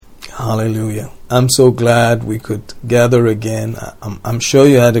Hallelujah. I'm so glad we could gather again. I'm sure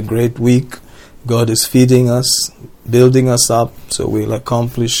you had a great week. God is feeding us, building us up, so we'll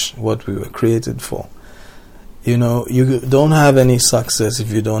accomplish what we were created for. You know, you don't have any success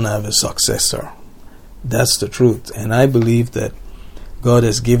if you don't have a successor. That's the truth. And I believe that God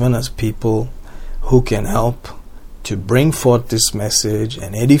has given us people who can help to bring forth this message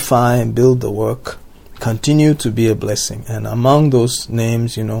and edify and build the work, continue to be a blessing. And among those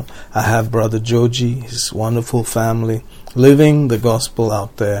names, you know, I have Brother Joji, his wonderful family, living the gospel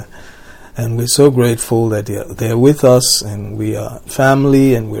out there. And we're so grateful that they're with us, and we are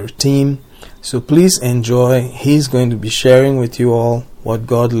family and we're a team. So please enjoy. He's going to be sharing with you all what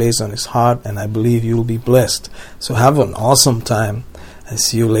God lays on his heart, and I believe you'll be blessed. So have an awesome time, and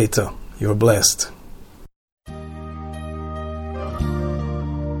see you later. You're blessed.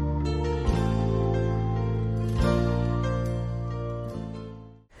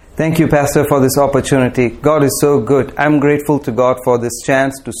 Thank you, Pastor, for this opportunity. God is so good. I'm grateful to God for this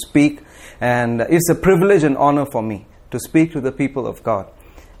chance to speak, and it's a privilege and honor for me to speak to the people of God.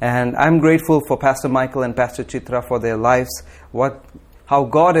 And I'm grateful for Pastor Michael and Pastor Chitra for their lives, how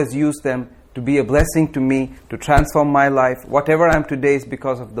God has used them to be a blessing to me, to transform my life. Whatever I am today is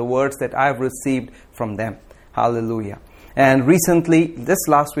because of the words that I've received from them. Hallelujah. And recently, this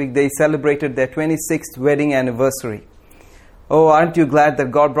last week, they celebrated their 26th wedding anniversary. Oh, aren't you glad that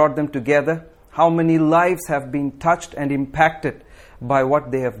God brought them together? How many lives have been touched and impacted by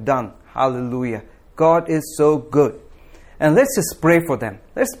what they have done? Hallelujah. God is so good. And let's just pray for them.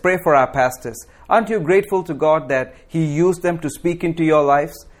 Let's pray for our pastors. Aren't you grateful to God that He used them to speak into your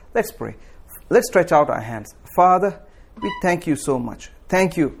lives? Let's pray. Let's stretch out our hands. Father, we thank you so much.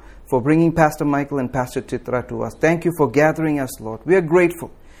 Thank you for bringing Pastor Michael and Pastor Chitra to us. Thank you for gathering us, Lord. We are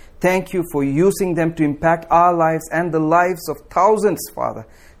grateful. Thank you for using them to impact our lives and the lives of thousands, Father.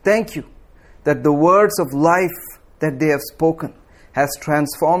 Thank you that the words of life that they have spoken has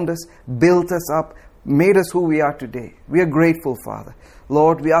transformed us, built us up, made us who we are today. We are grateful, Father.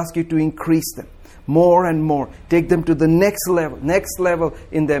 Lord, we ask you to increase them more and more. Take them to the next level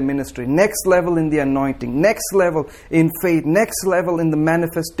in their ministry, next level in the anointing, next level in faith, next level in the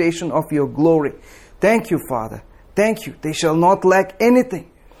manifestation of your glory. Thank you, Father. Thank you. They shall not lack anything.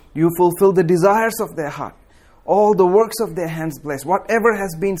 You fulfill the desires of their heart. All the works of their hands blessed. Whatever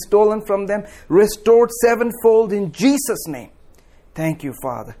has been stolen from them, restored sevenfold in Jesus' name. Thank you,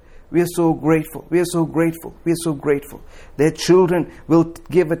 Father. We are so grateful. We are so grateful. We are so grateful. Their children will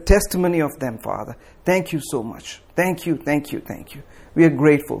give a testimony of them, Father. Thank you so much. Thank you, thank you, thank you. We are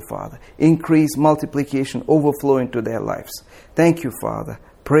grateful, Father. Increase, multiplication, overflow into their lives. Thank you, Father.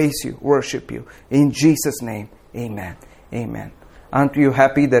 Praise you, worship you. In Jesus' name, amen. Amen. Aren't you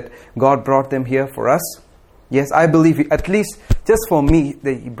happy that God brought them here for us? Yes, I believe, at least just for me,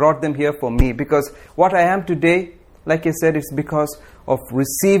 He brought them here for me. Because what I am today, like I said, it's because of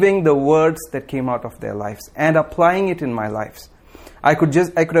receiving the words that came out of their lives and applying it in my lives. I could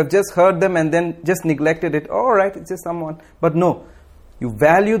have just heard them and then just neglected it. All right, it's just someone. But no, you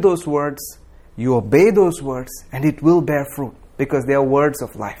value those words, you obey those words, and it will bear fruit because they are words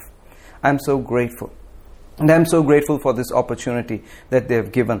of life. I'm so grateful. And I'm so grateful for this opportunity that they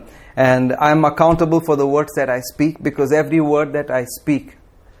have given. And I'm accountable for the words that I speak, because every word that I speak,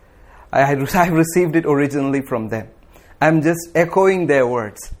 I received it originally from them. I'm just echoing their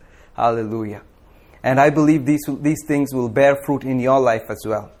words. Hallelujah. And I believe these things will bear fruit in your life as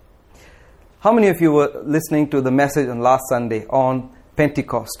well. How many of you were listening to the message on last Sunday on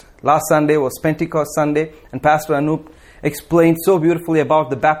Pentecost? Last Sunday was Pentecost Sunday, and Pastor Anup explained so beautifully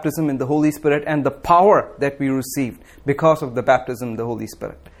about the baptism in the Holy Spirit and the power that we received because of the baptism in the Holy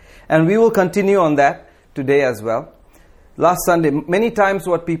Spirit. And we will continue on that today as well. Last Sunday, many times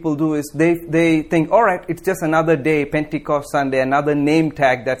what people do is they think, all right, it's just another day, Pentecost Sunday, another name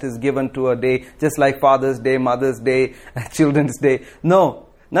tag that is given to a day, just like Father's Day, Mother's Day, Children's Day. No,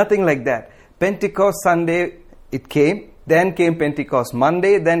 nothing like that. Pentecost Sunday, it came. Then came Pentecost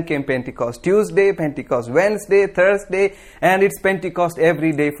Monday, then came Pentecost Tuesday, Pentecost Wednesday, Thursday, and it's Pentecost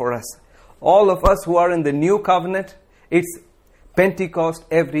every day for us. All of us who are in the new covenant, it's Pentecost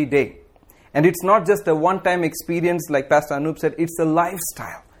every day. And it's not just a one-time experience like Pastor Anup said, it's a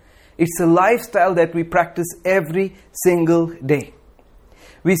lifestyle. It's a lifestyle that we practice every single day.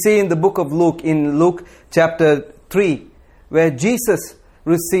 We see in the book of Luke, in Luke chapter 3, where Jesus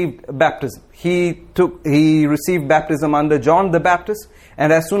received baptism. He received baptism under John the Baptist,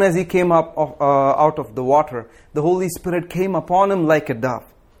 and as soon as he came up out of the water, the Holy Spirit came upon him like a dove.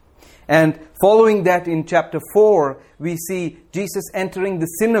 And following that in chapter 4, we see Jesus entering the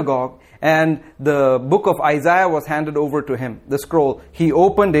synagogue, and the book of Isaiah was handed over to him, the scroll. He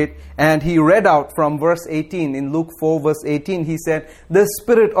opened it and he read out from verse 18. In Luke 4 verse 18, he said, "The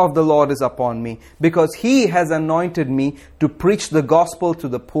Spirit of the Lord is upon me, because He has anointed me to preach the gospel to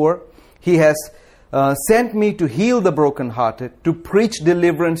the poor. He has sent me to heal the brokenhearted, to preach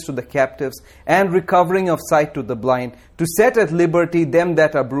deliverance to the captives, and recovering of sight to the blind, to set at liberty them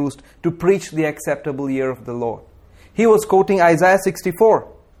that are bruised, to preach the acceptable year of the Lord." He was quoting Isaiah 64.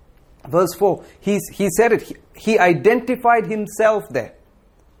 Verse 4, he said it. He identified himself there.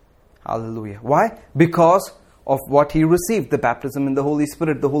 Hallelujah. Why? Because of what he received, the baptism in the Holy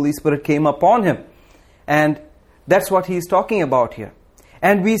Spirit. The Holy Spirit came upon him. And that's what he is talking about here.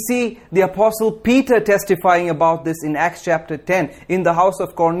 And we see the Apostle Peter testifying about this in Acts chapter 10. In the house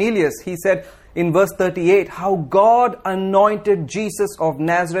of Cornelius, he said in verse 38, how God anointed Jesus of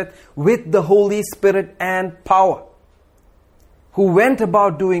Nazareth with the Holy Spirit and power, who went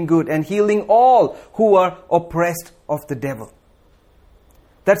about doing good and healing all who are oppressed of the devil.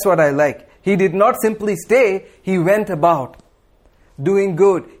 That's what I like. He did not simply stay, he went about doing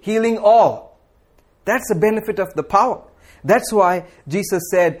good, healing all. That's the benefit of the power. That's why Jesus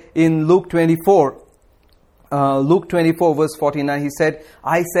said in Luke 24 verse 49, he said,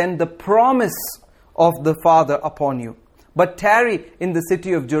 "I send the promise of the Father upon you. But tarry in the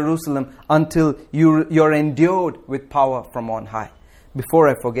city of Jerusalem until you're endued with power from on high." Before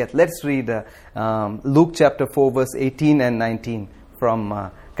I forget, let's read Luke chapter 4 verse 18 and 19 from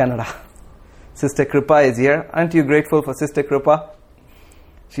Kannada. Sister Kripa is here. Aren't you grateful for Sister Kripa?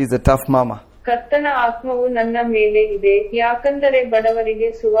 She's a tough mama. ಕರ್ತನ ಆತ್ಮವು ನನ್ನ ಮೇಲೆ ಇದೆ, ಯಾಕಂದರೆ ಬಡವರಿಗೆ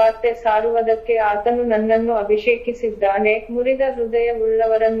ಸುವಾರ್ತೆ ಸಾರುವುದಕ್ಕೆ ಆತನು ನನ್ನನ್ನು ಅಭಿಷೇಕಿಸಿದ್ದಾನೆ. ಮುರಿದ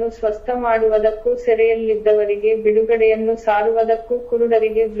ಹೃದಯವುಳ್ಳವರನ್ನು ಸ್ವಸ್ಥ ಮಾಡುವುದಕ್ಕೂ, ಸೆರೆಯಲ್ಲಿದ್ದವರಿಗೆ ಬಿಡುಗಡೆಯನ್ನು ಸಾರುವುದಕ್ಕೂ,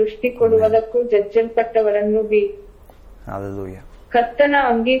 ಕುರುಡರಿಗೆ ದೃಷ್ಟಿ ಕೊಡುವುದಕ್ಕೂ, ಜಜ್ಜಲ್ಪಟ್ಟವರನ್ನು Hallelujah. ಕರ್ತನ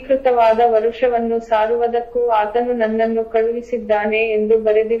ಅಂಗೀಕೃತವಾದ ವರುಷವನ್ನು ಸಾರುವುದಕ್ಕೂ ಆತನು ನನ್ನನ್ನು ಕಳುಹಿಸಿದ್ದಾನೆ ಎಂದು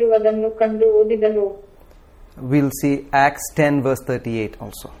ಬರೆದಿರುವುದನ್ನು ಕಂಡು ಓದಿದನು. We'll see Acts 10 verse 38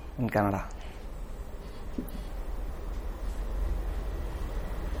 also in Kannada.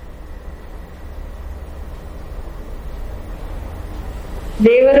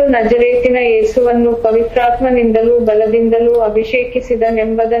 ದೇವರು ನಜರೇತಿನ ಯೇಸುವನ್ನು ಪವಿತ್ರಾತ್ಮನಿಂದಲೂ ಬಲದಿಂದಲೂ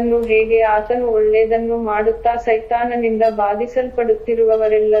ಅಭಿಷೇಕಿಸಿದನೆಂಬುದನ್ನು, ಹೇಗೆ ಆತನು ಒಳ್ಳೆಯದನ್ನು ಮಾಡುತ್ತಾ ಸೈತಾನನಿಂದ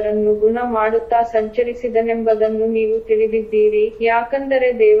ಬಾಧಿಸಲ್ಪಡುತ್ತಿರುವವರೆಲ್ಲರನ್ನು ಗುಣ ಮಾಡುತ್ತಾ ಸಂಚರಿಸಿದನೆಂಬುದನ್ನು ನೀವು ತಿಳಿದಿದ್ದೀರಿ,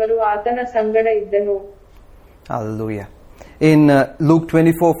 ಯಾಕಂದರೆ ದೇವರು ಆತನ ಸಂಗಡ ಇದ್ದನು. Hallelujah. In Luke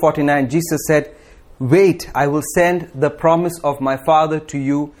 24:49, Jesus said, "Wait, I will send the promise of my Father to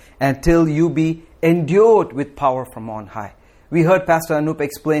you until you be endued with power from on high." We heard Pastor Anup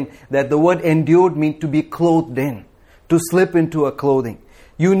explain that the word endued means to be clothed in, to slip into a clothing.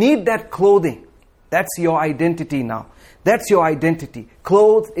 You need that clothing. That's your identity now. That's your identity.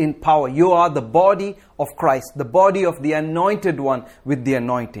 Clothed in power. You are the body of Christ, the body of the anointed one with the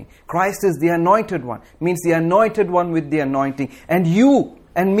anointing. Christ is the anointed one. Means the anointed one with the anointing. And you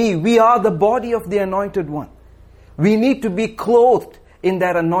and me, we are the body of the anointed one. We need to be clothed in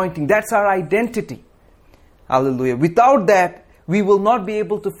that anointing. That's our identity. Hallelujah. Without that, we will not be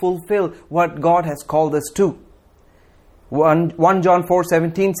able to fulfill what God has called us to. 1 John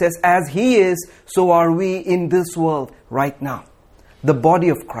 4:17 says, "As He is, so are we in this world right now." The body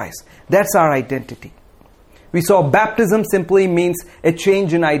of Christ. That's our identity. We saw baptism simply means a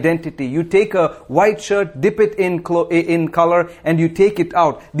change in identity. You take a white shirt, dip it in color, and you take it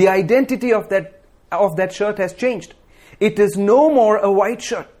out. The identity of that shirt has changed. It is no more a white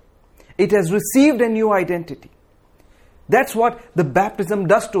shirt. It has received a new identity. That's what the baptism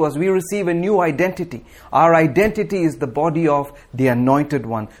does to us. We receive a new identity. Our identity is the body of the anointed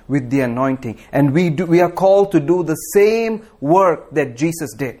one with the anointing. And we are called to do the same work that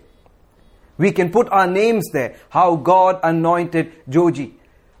Jesus did. We can put our names there. How God anointed Joji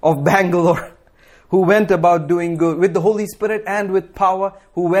of Bangalore, who went about doing good with the Holy Spirit and with power,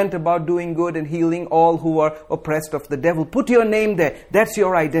 who went about doing good and healing all who are oppressed of the devil. Put your name there. That's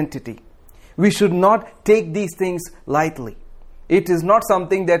your identity. We should not take these things lightly. It is not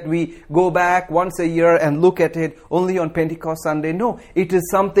something that we go back once a year and look at it only on Pentecost Sunday. No, it is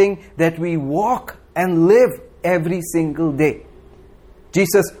something that we walk and live every single day.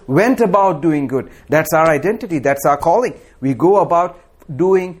 Jesus went about doing good. That's our identity. That's our calling. We go about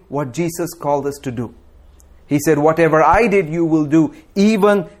doing what Jesus called us to do. He said, "Whatever I did, you will do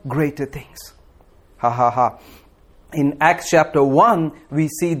even greater things." Ha ha ha. In Acts chapter 1, we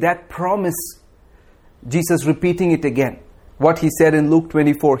see that promise. Jesus repeating it again. What He said in Luke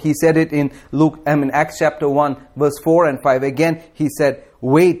 24. He said it in Acts chapter 1, verse 4 and 5. Again, He said,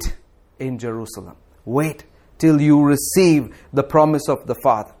 "Wait, in Jerusalem. Wait till you receive the promise of the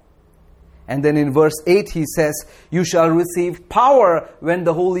Father. And then in verse 8 he says, you shall receive power when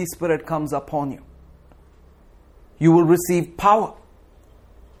the Holy Spirit comes upon you. You will receive power.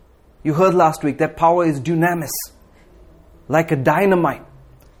 You heard last week that power is dunamis, like a dynamite,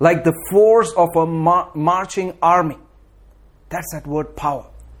 like the force of a marching army. That's that word power.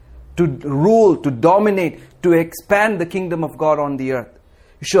 To rule, to dominate, to expand the kingdom of God on the earth.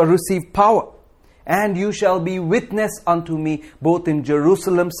 You shall receive power. And you shall be witness unto me both in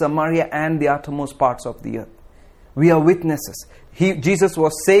Jerusalem, Samaria, and the uttermost parts of the earth. We are witnesses. Jesus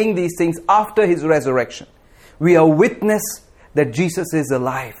was saying these things after His resurrection. We are witness that Jesus is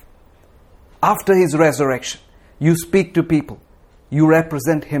alive. After His resurrection, you speak to people. You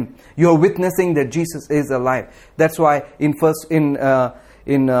represent Him. You are witnessing that Jesus is alive. That's why I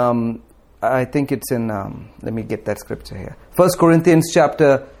think it's in, let me get that scripture here.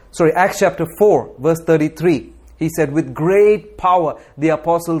 Acts chapter 4, verse 33. He said, with great power the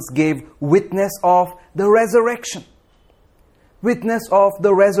apostles gave witness of the resurrection. Witness of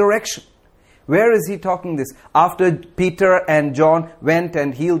the resurrection. Where is he talking this? After Peter and John went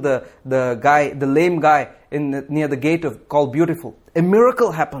and healed the lame guy near the gate called Beautiful. A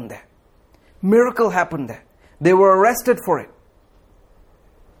miracle happened there. Miracle happened there. They were arrested for it.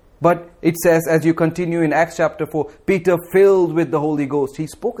 But it says, as you continue in Acts chapter 4, Peter filled with the Holy Ghost. He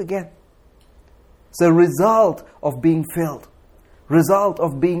spoke again. It's a result of being filled. Result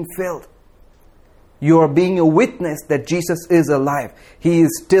of being filled. You are being a witness that Jesus is alive. He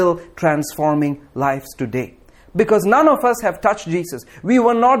is still transforming lives today. Because none of us have touched Jesus. We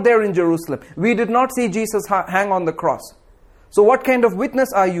were not there in Jerusalem. We did not see Jesus hang on the cross. So what kind of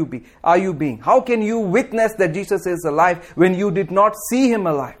witness are you being? How can you witness that Jesus is alive when you did not see Him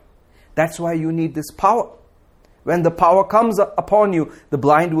alive? That's why you need this power. When the power comes upon you, the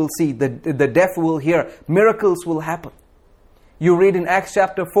blind will see, the deaf will hear, miracles will happen. You read in Acts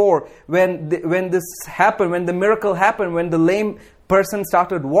chapter 4, when this happened, when the miracle happened, when the lame person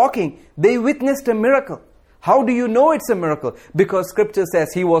started walking, they witnessed a miracle. How do you know it's a miracle? Because scripture says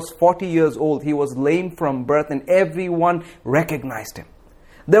he was 40 years old, he was lame from birth, and everyone recognized him.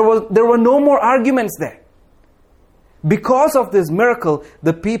 There were no more arguments there. Because of this miracle,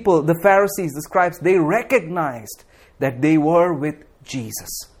 the people, the Pharisees, the scribes, they recognized that they were with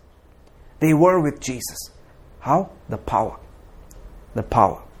Jesus. They were with Jesus. How? The power. The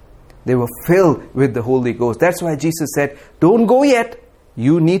power. They were filled with the Holy Ghost. That's why Jesus said, don't go yet.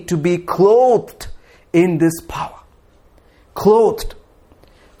 You need to be clothed in this power. Clothed.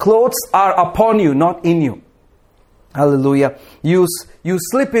 Clothes are upon you, not in you. Hallelujah. You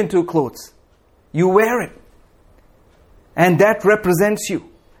slip into clothes. You wear it. And that represents you.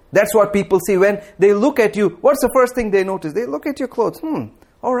 That's what people see when they look at you. What's the first thing they notice? They look at your clothes.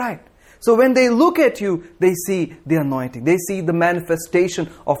 All right. So when they look at you, they see the anointing. They see the manifestation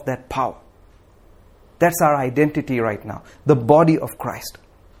of that power. That's our identity right now. The body of Christ.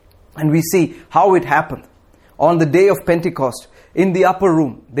 And we see how it happened. On the day of Pentecost, in the upper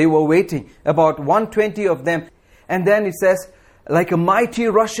room, they were waiting. About 120 of them. And then it says, like a mighty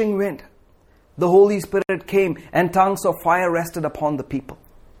rushing wind, the Holy Spirit came and tongues of fire rested upon the people.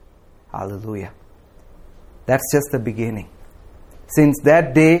 Hallelujah. That's just the beginning. Since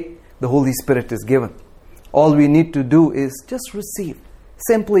that day, the Holy Spirit is given. All we need to do is just receive,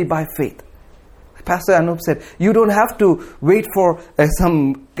 simply by faith. Pastor Anup said, you don't have to wait for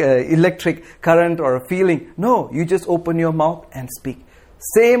some electric current or a feeling. No, you just open your mouth and speak.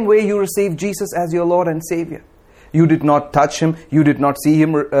 Same way you receive Jesus as your Lord and Savior. You did not touch Him, you did not see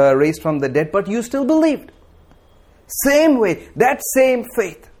Him raised from the dead, but you still believed. Same way, that same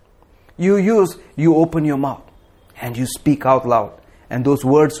faith you open your mouth and you speak out loud. And those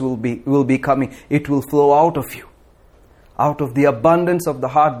words will be coming. It will flow out of you. Out of the abundance of the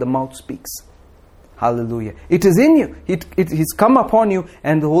heart, the mouth speaks. Hallelujah. It is in you. It has come upon you,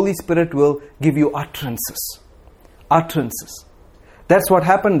 and the Holy Spirit will give you utterances. Utterances. That's what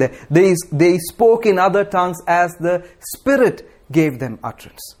happened there. They spoke in other tongues as the Spirit gave them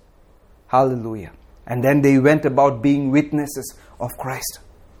utterance. Hallelujah. And then they went about being witnesses of Christ.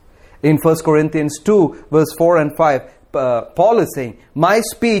 In 1 Corinthians 2, verse 4 and 5, Paul is saying, my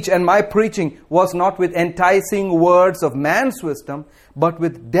speech and my preaching was not with enticing words of man's wisdom, but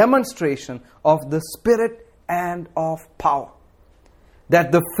with demonstration of the Spirit and of power.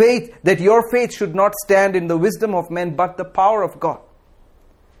 That your faith should not stand in the wisdom of men, but the power of God.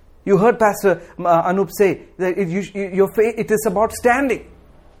 You heard Pastor Anup say that your faith, it is about standing.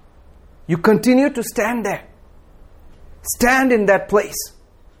 You continue to stand there. Stand in that place.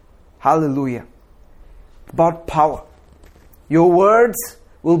 Hallelujah. About power. Your words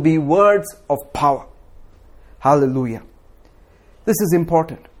will be words of power. Hallelujah. This is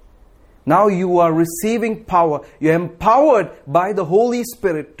important. Now you are receiving power. You're empowered by the Holy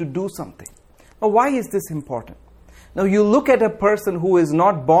Spirit to do something. Now why is this important? Now you look at a person who is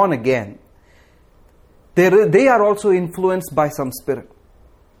not born again. They are also influenced by some spirit.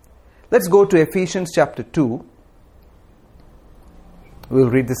 Let's go to Ephesians chapter 2. We'll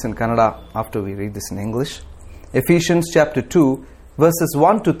read this in Kannada after we read this in English. Ephesians chapter 2, verses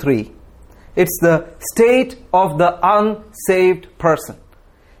 1 to 3. It's the state of the unsaved person.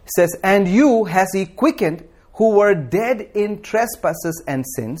 It says, "And you has he quickened who were dead in trespasses and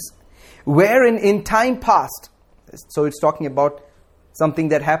sins, wherein in time past," so it's talking about something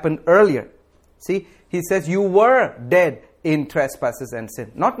that happened earlier. See, he says you were dead in trespasses and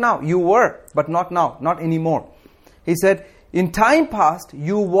sin. Not now, you were, but not now, not anymore. He said, "In time past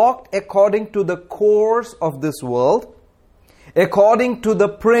you walked according to the course of this world, according to the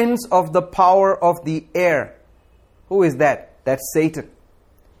prince of the power of the air." Who is that? That's Satan.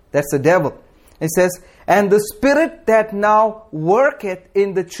 That's the devil. It says, "And the spirit that now worketh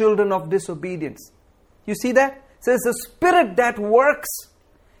in the children of disobedience." You see that? It says the spirit that works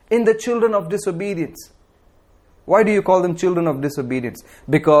in the children of disobedience. Why do you call them children of disobedience?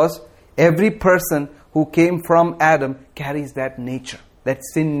 Because every person who came from Adam carries that nature, that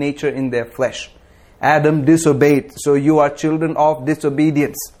sin nature in their flesh. Adam disobeyed, so you are children of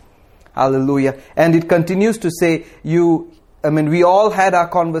disobedience. Hallelujah. And it continues to say, we all had our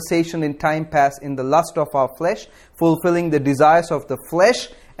conversation in time past in the lust of our flesh, fulfilling the desires of the flesh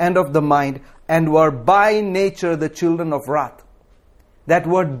and of the mind, and were by nature the children of wrath. That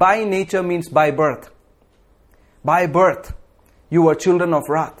word by nature means by birth. By birth, you are children of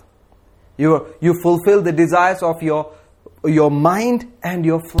wrath. You fulfill the desires of your mind and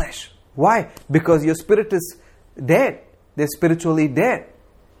your flesh. Why? Because your spirit is dead. They're spiritually dead.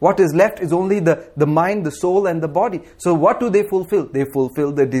 What is left is only the mind, the soul, and the body. So what do they fulfill? They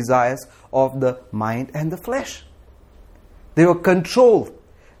fulfill the desires of the mind and the flesh. They were controlled.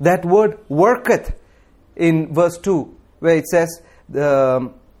 That word worketh in verse 2, where it says,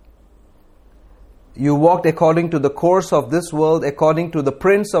 "You walked according to the course of this world, according to the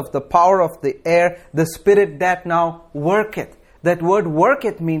prince of the power of the air, the spirit that now worketh." That word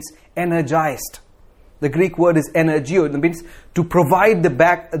worketh means energized. The Greek word is energio. It means to provide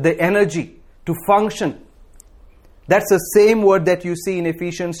the energy, to function. That's the same word that you see in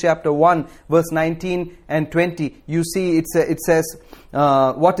Ephesians chapter 1, verse 19 and 20. You see it says,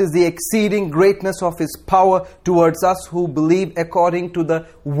 "What is the exceeding greatness of His power towards us who believe, according to the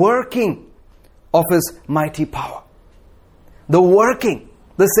working of His mighty power." The working,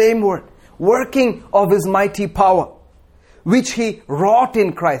 the same word. Working of His mighty power, which He wrought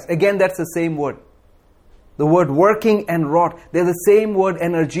in Christ. Again, that's the same word. The word working and wrought, they're the same word,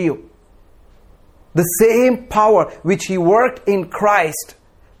 energio. The same power which He worked in Christ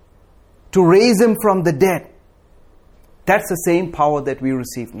to raise Him from the dead. That's the same power that we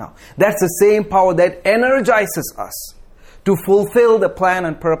receive now. That's the same power that energizes us to fulfill the plan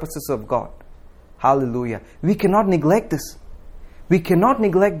and purposes of God. Hallelujah. We cannot neglect this. We cannot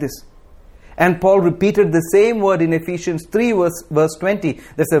neglect this. And Paul repeated the same word in Ephesians 3 verse 20.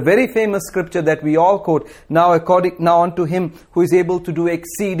 That's a very famous scripture that we all quote. Now unto Him who is able to do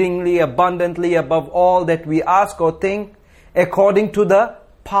exceedingly abundantly above all that we ask or think, according to the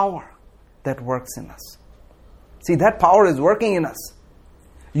power that works in us. See, that power is working in us.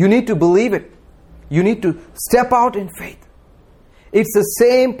 You need to believe it. You need to step out in faith. It's the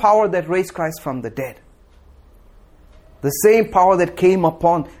same power that raised Christ from the dead. The same power that came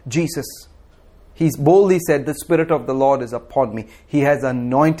upon Jesus. He boldly said, "The Spirit of the Lord is upon me. He has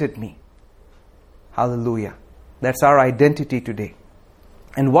anointed me." Hallelujah. That's our identity today.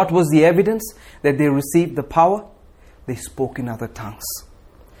 And what was the evidence that they received the power? They spoke in other tongues.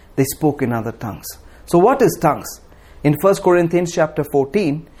 They spoke in other tongues. So what is tongues? In 1 Corinthians chapter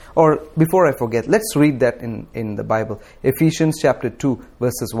 14, or before I forget, let's read that in the Bible. Ephesians chapter 2,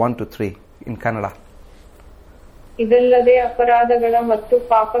 verses 1 to 3 in Kannada. ಇದಲ್ಲದೆ ಅಪರಾಧಗಳ ಮತ್ತು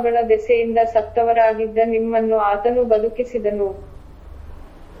ಪಾಪಗಳ ದೆಸೆಯಿಂದ ಸತ್ತವರಾಗಿದ್ದ ನಿಮ್ಮನ್ನು ಆತನು ಬದುಕಿಸಿದನು.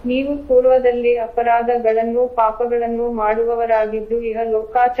 ನೀವು ಪೂರ್ವದಲ್ಲಿ ಅಪರಾಧಗಳನ್ನು ಪಾಪಗಳನ್ನು ಮಾಡುವವರಾಗಿದ್ದು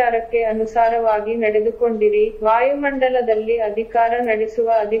ಇಹಲೋಕಾಚಾರಕ್ಕೆ ಅನುಸಾರವಾಗಿ ನಡೆದುಕೊಂಡಿರಿ. ವಾಯುಮಂಡಲದಲ್ಲಿ ಅಧಿಕಾರ ನಡೆಸುವ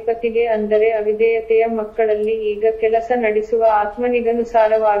ಅಧಿಪತಿಗೆ, ಅಂದರೆ ಅವಿಧೇಯತೆಯ ಮಕ್ಕಳಲ್ಲಿ ಈಗ ಕೆಲಸ ನಡೆಸುವ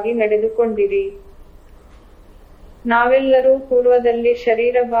ಆತ್ಮನಿಗನುಸಾರವಾಗಿ ನಡೆದುಕೊಂಡಿರಿ. ನಾವೆಲ್ಲರೂ ಪೂರ್ವದಲ್ಲಿ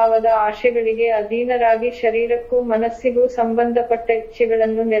ಶರೀರ ಭಾವದ ಆಶೆಗಳಿಗೆ ಅಧೀನರಾಗಿ ಶರೀರಕ್ಕೂ ಮನಸ್ಸಿಗೂ ಸಂಬಂಧಪಟ್ಟ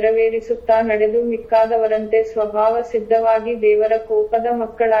ಇಚ್ಛೆಗಳನ್ನು ನೆರವೇರಿಸುತ್ತಾ ನಡೆದು ಮಿಕ್ಕಾದವರಂತೆ ಸ್ವಭಾವ ಸಿದ್ಧವಾಗಿ ದೇವರ ಕೋಪದ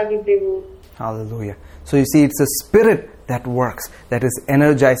ಮಕ್ಕಳಾಗಿದ್ದೆವು. Hallelujah. So you see, it's a spirit that works, that is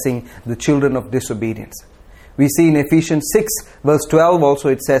energizing the children of disobedience. We see in Ephesians 6 verse 12 also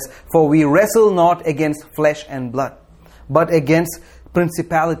it says, "For we wrestle not against flesh and blood, but against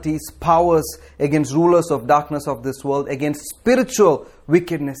principalities, powers, against rulers of darkness of this world, against spiritual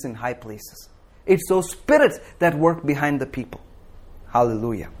wickedness in high places." It's those spirits that work behind the people.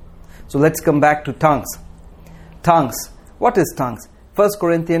 Hallelujah. So let's come back to tongues. Tongues. What is tongues? 1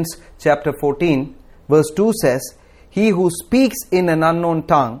 Corinthians chapter 14 verse 2 says, "He who speaks in an unknown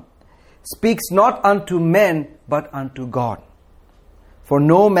tongue speaks not unto men, but unto God. For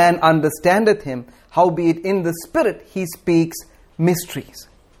no man understandeth him, howbeit in the Spirit he speaks mysteries."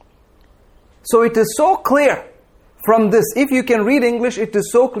 So it is so clear from this. If you can read English, it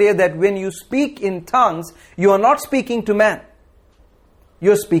is so clear that when you speak in tongues, you are not speaking to man.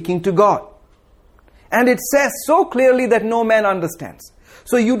 You're speaking to God. And it says so clearly that no man understands.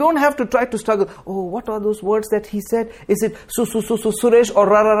 So you don't have to try to struggle. Oh, what are those words that he said? Is it Suresh or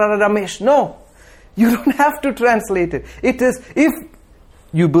Rara Ramesh? No. You don't have to translate it. It is, if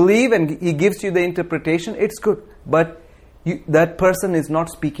you believe and he gives you the interpretation, it's good. But that person is not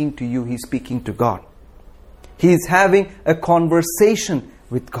speaking to you. He's speaking to God. He is having a conversation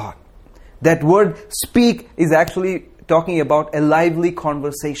with God. That word speak is actually talking about a lively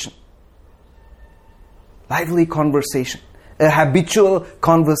conversation. Lively conversation. A habitual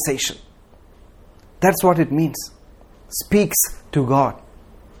conversation. That's what it means. Speaks to God,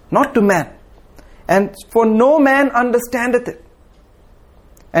 not to man. And for no man understandeth it.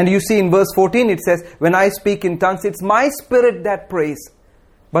 And you see in verse 14 it says, "When I speak in tongues, it's my spirit that prays,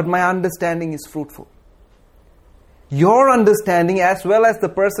 but my understanding is fruitful." Your understanding, as well as the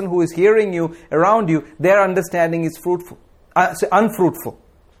person who is hearing you around you, their understanding is unfruitful.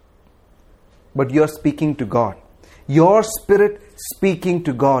 But you're speaking to God. Your spirit speaking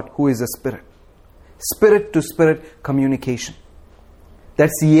to God, who is a spirit. Spirit to spirit communication.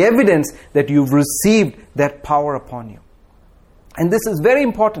 That's the evidence that you've received that power upon you. And this is very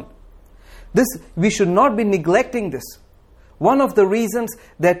important. We should not be neglecting this. One of the reasons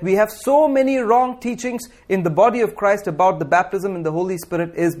that we have so many wrong teachings in the body of Christ about the baptism in the Holy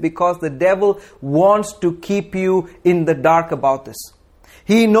Spirit is because the devil wants to keep you in the dark about this.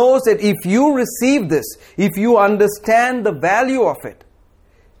 He knows that if you receive this, if you understand the value of it,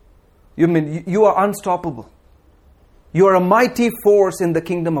 you are unstoppable. You are a mighty force in the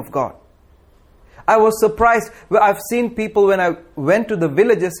kingdom of God. I was surprised. I've seen people when I went to the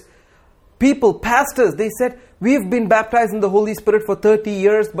villages, pastors, they said, "We've been baptized in the Holy Spirit for 30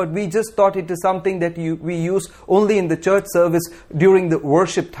 years, but we just thought it is something that we use only in the church service during the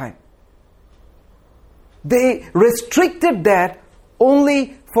worship time." They restricted that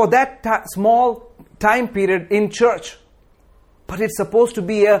only for that small time period in church. But it's supposed to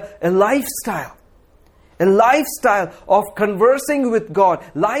be a lifestyle. A lifestyle of conversing with God.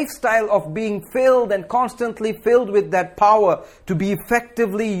 Lifestyle of being filled and constantly filled with that power to be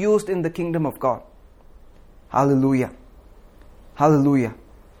effectively used in the kingdom of God. Hallelujah. Hallelujah.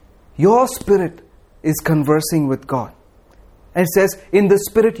 Your spirit is conversing with God. And it says, in the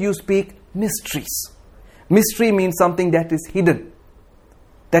spirit you speak mysteries. Mystery means something that is hidden.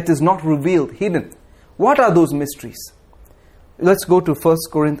 That is not revealed, hidden. What are those mysteries? Let's go to 1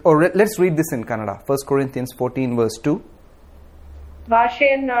 Corinthians, or let's read this in Kannada. 1 Corinthians 14 verse 2.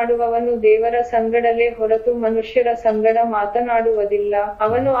 ಭಾಷೆಯನ್ನಾಡುವವನು ದೇವರ ಸಂಗಡಲೇ ಹೊರತು ಮನುಷ್ಯರ ಸಂಗಡ ಮಾತನಾಡುವುದಿಲ್ಲ.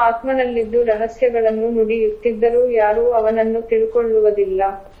 ಅವನು ಆತ್ಮನಲ್ಲಿದ್ದು ರಹಸ್ಯಗಳನ್ನು ನುಡಿಯುತ್ತಿದ್ದರೂ ಯಾರೂ ಅವನನ್ನು ತಿಳುಕೊಳ್ಳುವುದಿಲ್ಲ.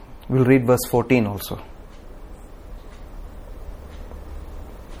 We'll read verse 14 also.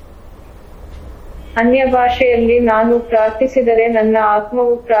 ಅನ್ಯ ಭಾಷೆಯಲ್ಲಿ ನಾನು ಪ್ರಾರ್ಥಿಸಿದರೆ ನನ್ನ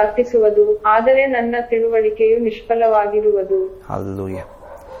ಆತ್ಮವು ಪ್ರಾರ್ಥಿಸುವುದು, ಆದರೆ ನನ್ನ ತಿಳುವಳಿಕೆಯು ನಿಷ್ಫಲವಾಗಿರುವುದು. Hallelujah.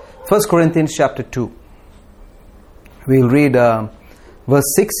 1 Corinthians chapter 2. We'll read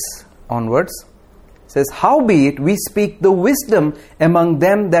verse 6 onwards. It says, "Howbeit we speak the wisdom among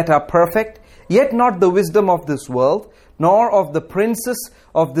them that are perfect, yet not the wisdom of this world, nor of the princes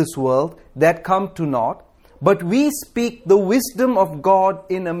of this world that come to naught, but we speak the wisdom of God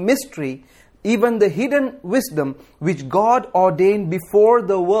in a mystery, even the hidden wisdom which God ordained before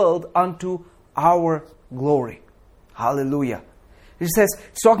the world unto our glory." Hallelujah. It says,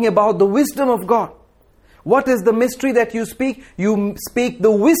 it's talking about the wisdom of God. What is the mystery that you speak? You speak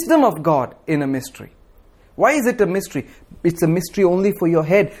the wisdom of God in a mystery. Why is it a mystery? It's a mystery only for your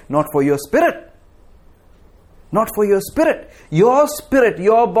head, not for your spirit. Not for your spirit. Your spirit,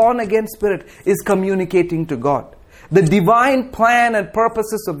 your born again spirit, is communicating to God. The divine plan and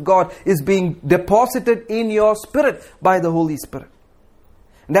purposes of God is being deposited in your spirit by the Holy Spirit.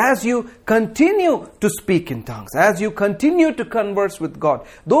 And as you continue to speak in tongues, as you continue to converse with God,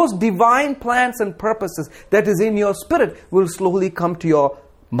 those divine plans and purposes that is in your spirit will slowly come to your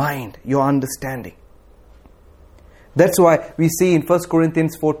mind, your understanding. That's why we see in 1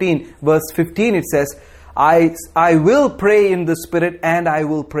 Corinthians 14 verse 15 it says, I will pray in the spirit and I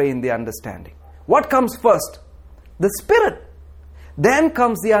will pray in the understanding. What comes first? The spirit. Then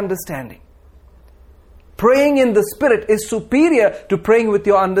comes the understanding. Praying in the spirit is superior to praying with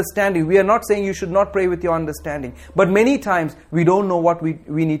your understanding. We are not saying you should not pray with your understanding. But many times we don't know what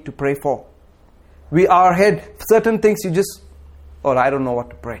we need to pray for. Our head, certain things you just, I don't know what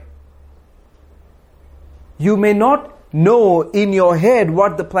to pray. You may not know in your head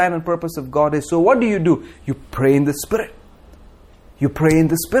what the plan and purpose of God is. So what do? You pray in the spirit. You pray in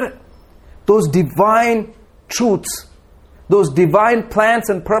the spirit. Those divine truths, those divine plans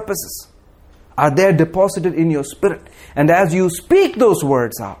and purposes are there deposited in your spirit. And as you speak those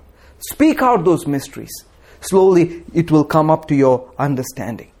words out, speak out those mysteries, slowly it will come up to your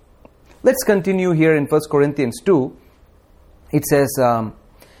understanding. Let's continue here in 1 Corinthians 2. It says,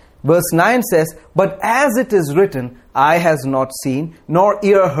 verse 9 says, "But as it is written, eye has not seen, nor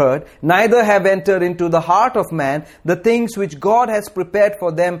ear heard, neither have entered into the heart of man the things which God has prepared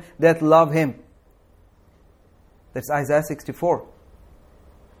for them that love Him." That's Isaiah 64.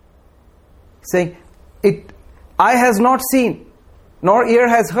 Saying, eye has not seen, nor ear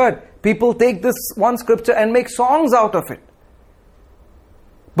has heard. People take this one scripture and make songs out of it.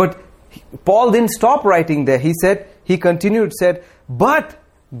 But Paul didn't stop writing there. He continued, said, "But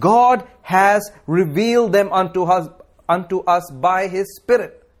God has revealed them unto us by His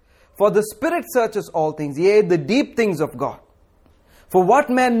Spirit. For the Spirit searches all things, yea, the deep things of God. For what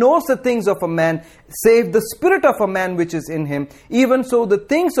man knows the things of a man, save the spirit of a man which is in him? Even so the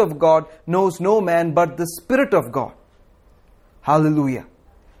things of God knows no man but the Spirit of God." Hallelujah.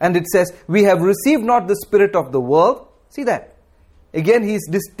 And it says, "We have received not the spirit of the world." See that? Again, he's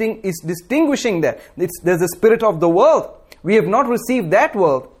distinguishing that. There's a spirit of the world. We have not received that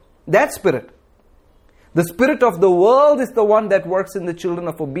world, that spirit. The spirit of the world is the one that works in the children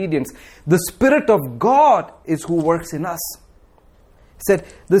of obedience. The Spirit of God is who works in us. Said,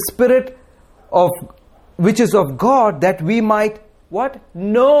 the Spirit of which is of God, that we might what?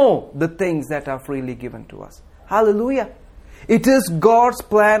 Know the things that are freely given to us. Hallelujah. It is God's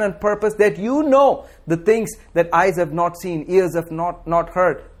plan and purpose that you know the things that eyes have not seen, ears have not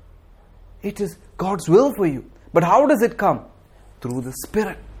heard. It is God's will for you. But how does it come? Through the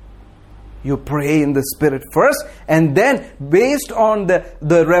Spirit. You pray in the Spirit first, and then based on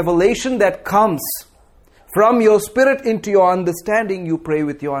the revelation that comes from your spirit into your understanding, you pray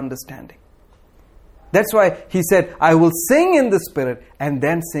with your understanding. That's why he said, "I will sing in the Spirit and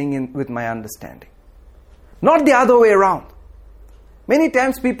then sing with my understanding." Not the other way around. Many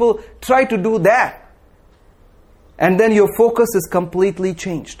times people try to do that, and then your focus is completely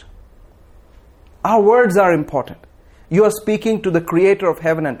changed. Our words are important. You are speaking to the Creator of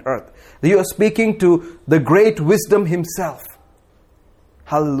heaven and earth. You are speaking to the great wisdom Himself.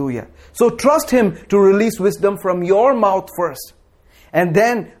 Hallelujah. So trust Him to release wisdom from your mouth first. And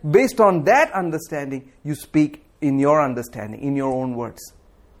then, based on that understanding, you speak in your understanding, in your own words.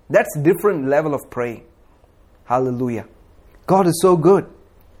 That's a different level of praying. Hallelujah. God is so good.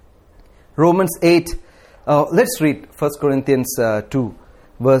 Romans 8. Let's read 1 Corinthians 2,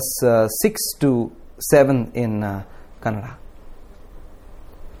 verse 6 to 7 in Kannada.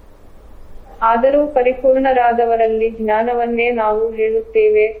 ಆದರೂ ಪರಿಪೂರ್ಣರಾದವರಲ್ಲಿ ಜ್ಞಾನವನ್ನೇ ನಾವು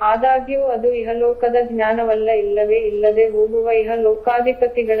ಹೇಳುತ್ತೇವೆ, ಆದಾಗ್ಯೂ ಅದು ಇಹಲೋಕದ ಜ್ಞಾನವಲ್ಲ, ಇಲ್ಲವೇ ಇಲ್ಲದೆ ಹೋಗುವ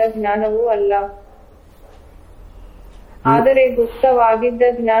ಇಹಲೋಕಾಧಿಪತಿಗಳ ಜ್ಞಾನವೂ ಅಲ್ಲ. ಆದರೆ ಗುಪ್ತವಾಗಿದ್ದ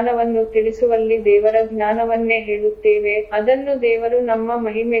ಜ್ಞಾನವನ್ನು ತಿಳಿಸುವಲ್ಲಿ ದೇವರ ಜ್ಞಾನವನ್ನೇ ಹೇಳುತ್ತೇವೆ, ಅದನ್ನು ದೇವರು ನಮ್ಮ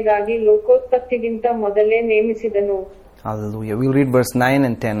ಮಹಿಮೆಗಾಗಿ ಲೋಕೋತ್ಪತ್ತಿಗಿಂತ ಮೊದಲೇ ನೇಮಿಸಿದನು. Hallelujah. We'll read verse 9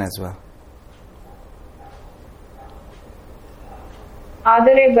 and 10 as well.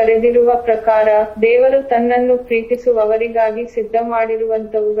 ಆದರೆ ಬರೆದಿರುವ ಪ್ರಕಾರ ದೇವರು ತನ್ನನ್ನು ಪ್ರೀತಿಸುವವರಿಗಾಗಿ ಸಿದ್ಧ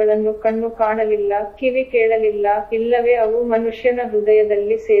ಮಾಡಿರುವಂತವುಗಳನ್ನು ಕಣ್ಣು ಕಾಣಲಿಲ್ಲ, ಕಿವಿ ಕೇಳಲಿಲ್ಲ, ಇಲ್ಲವೇ ಅವು ಮನುಷ್ಯನ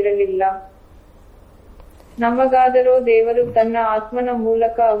ಹೃದಯದಲ್ಲಿ ಸೇರಲಿಲ್ಲ. ನಮಗಾದರೋ ದೇವರು ತನ್ನ ಆತ್ಮನ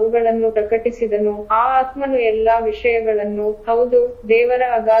ಮೂಲಕ ಅವುಗಳನ್ನು ಪ್ರಕಟಿಸಿದನು. ಆ ಆತ್ಮನು ಎಲ್ಲಾ ವಿಷಯಗಳನ್ನು, ಹೌದು, ದೇವರ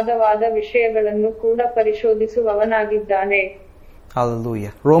ಅಗಾಧವಾದ ವಿಷಯಗಳನ್ನು ಕೂಡ ಪರಿಶೋಧಿಸುವವನಾಗಿದ್ದಾನೆ.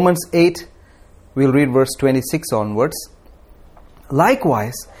 Hallelujah. Romans 8, we'll read verse 26 onwards.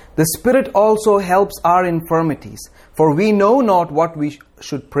 Likewise, the Spirit also helps our infirmities, for we know not what we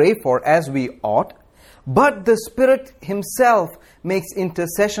should pray for as we ought, but the Spirit Himself makes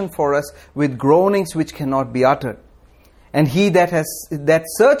intercession for us with groanings which cannot be uttered. And he that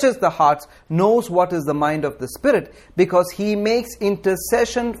searches the hearts knows what is the mind of the Spirit, because he makes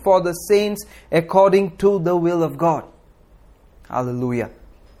intercession for the saints according to the will of God. Hallelujah.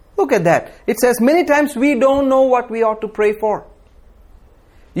 Look at that. It says many times we don't know what we ought to pray for.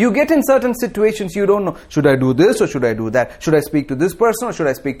 You get in certain situations, you don't know, should I do this or should I do that? Should I speak to this person or should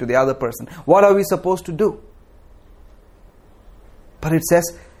I speak to the other person? What are we supposed to do? But it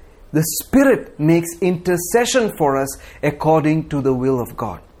says, the Spirit makes intercession for us according to the will of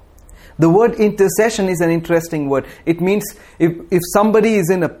God. The word intercession is an interesting word. It means if somebody is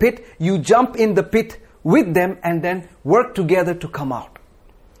in a pit, you jump in the pit with them and then work together to come out.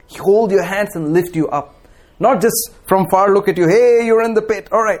 Hold your hands and lift you up. Not just from far look at you, hey, you're in the pit.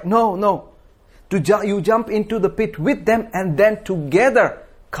 All right, no. You jump into the pit with them and then together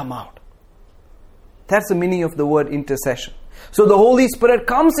come out. That's the meaning of the word intercession. So the Holy Spirit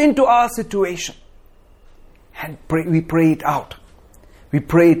comes into our situation and we pray it out. We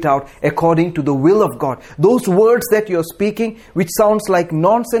pray it out according to the will of God. Those words that you're speaking, which sounds like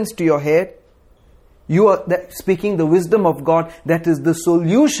nonsense to your head, you are speaking the wisdom of God that is the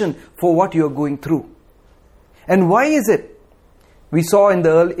solution for what you're going through. And why is it? We saw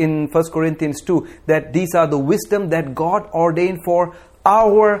in 1 Corinthians 2 that these are the wisdom that God ordained for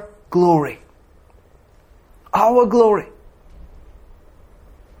our glory. Our glory.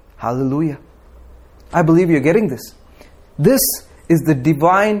 Hallelujah. I believe you're getting this. This is the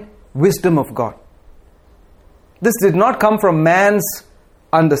divine wisdom of God. This did not come from man's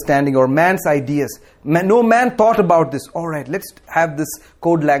understanding or man's ideas. No man thought about this. All right, let's have this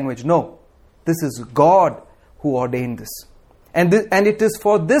code language. No. This is God who ordained this. And it is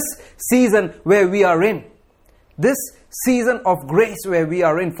for this season where we are in. This season of grace where we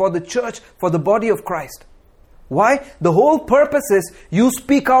are in. For the church, for the body of Christ. Why? The whole purpose is you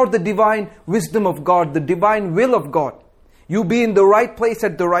speak out the divine wisdom of God, the divine will of God. You be in the right place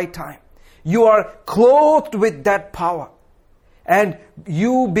at the right time. You are clothed with that power. And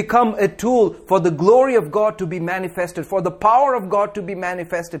you become a tool for the glory of God to be manifested, for the power of God to be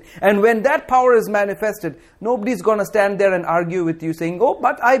manifested. And when that power is manifested, nobody's going to stand there and argue with you saying, oh,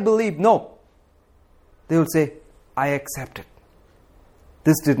 but I believe. No. They will say, I accept it.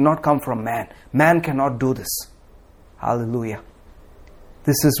 This did not come from man. Man cannot do this. Hallelujah.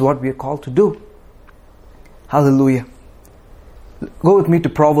 This is what we are called to do. Hallelujah. Go with me to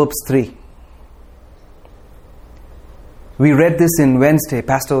Proverbs 3. We read this in Wednesday.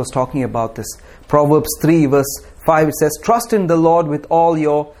 Pastor was talking about this. Proverbs 3 verse 5, it says, trust in the Lord with all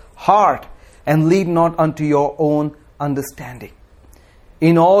your heart and lean not unto your own understanding.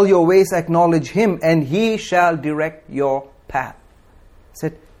 In all your ways acknowledge Him and He shall direct your path. He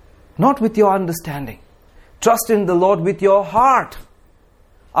said, not with your understanding. Trust in the Lord with your heart.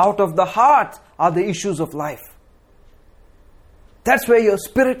 Out of the heart are the issues of life. That's where your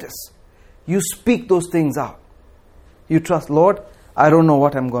spirit is. You speak those things out. You trust, Lord, I don't know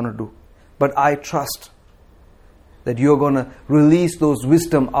what I'm going to do, but I trust that you're going to release those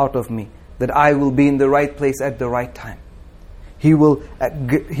wisdom out of me, that I will be in the right place at the right time. He will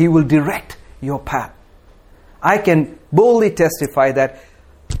direct your path. I can boldly testify that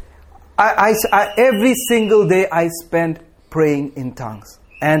I every single day I spend praying in tongues.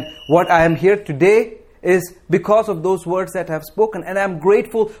 And what I am here today is because of those words that I have spoken. And I'm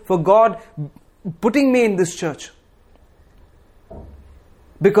grateful for God putting me in this church.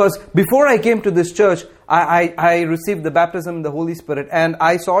 Because before I came to this church, I received the baptism in the Holy Spirit. And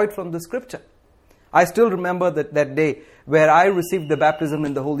I saw it from the scripture. I still remember that day where I received the baptism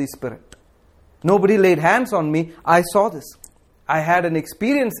in the Holy Spirit. Nobody laid hands on me. I saw this. I had an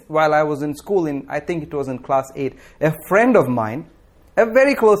experience while I was in school, I think it was in class 8. A friend of mine, a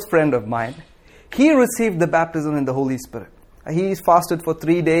very close friend of mine, he received the baptism in the Holy Spirit. He fasted for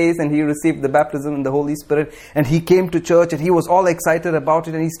 3 days and he received the baptism in the Holy Spirit. And he came to church and he was all excited about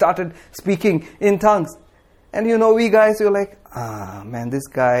it and he started speaking in tongues. And you know, we guys were like, man, this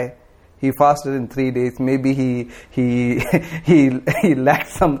guy, he fasted in 3 days. Maybe he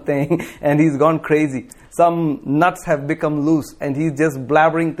lacked something and he's gone crazy. Some nuts have become loose and he's just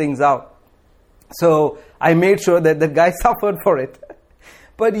blabbering things out. So I made sure that the guy suffered for it.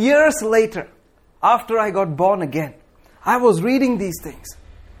 But years later, after I got born again, I was reading these things.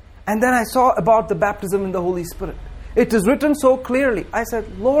 And then I saw about the baptism in the Holy Spirit. It is written so clearly. I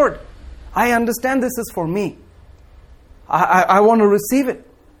said, Lord, I understand this is for me. I want to receive it.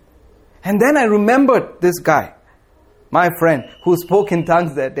 And then I remembered this guy, my friend, who spoke in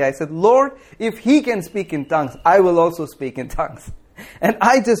tongues that day. I said, Lord, if he can speak in tongues, I will also speak in tongues. And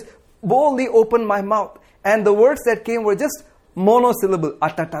I just boldly opened my mouth. And the words that came were just monosyllable.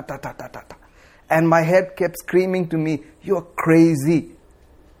 And my head kept screaming to me, "You are crazy.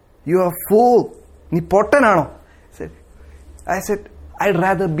 You are a fool. Ni pottanano." I said, "I'd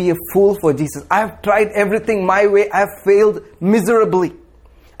rather be a fool for Jesus. I've tried everything my way. I've failed miserably.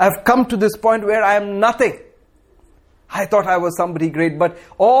 I've come to this point where I am nothing. I thought I was somebody great, but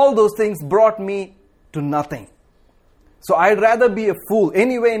all those things brought me to nothing. So I'd rather be a fool.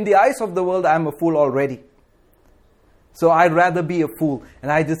 Anyway, in the eyes of the world, I'm a fool already. So I'd rather be a fool."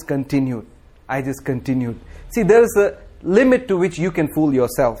 And I just continued. See, there's a limit to which you can fool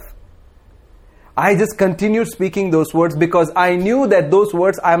yourself. I just continued speaking those words because I knew that those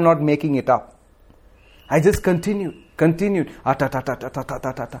words, I'm not making it up. I just continued. And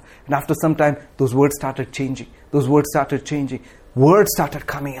after some time, those words started changing. Words started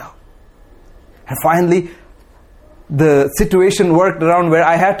coming out. And finally, the situation worked around where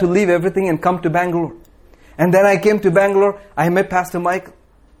I had to leave everything and come to Bangalore. And then I came to Bangalore. I met Pastor Michael.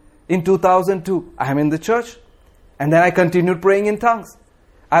 In 2002, I am in the church. And then I continued praying in tongues.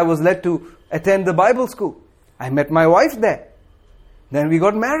 I was led to attend the Bible school. I met my wife there. Then we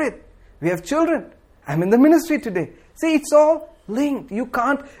got married. We have children. I'm in the ministry today. See, it's all linked. You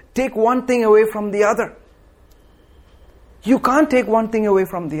can't take one thing away from the other.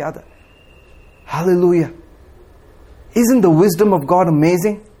 Hallelujah. Isn't the wisdom of God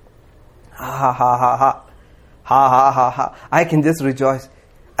amazing? Ha ha ha ha. Ha ha ha ha. I can just rejoice.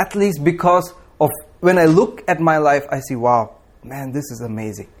 At least because of when I look at my life, I see, wow, man, this is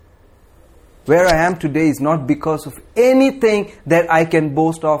amazing. Where I am today is not because of anything that I can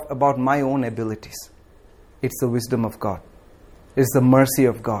boast of about my own abilities. It's the wisdom of God. It's the mercy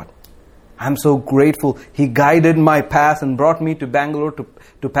of God. I'm so grateful. He guided my path and brought me to Bangalore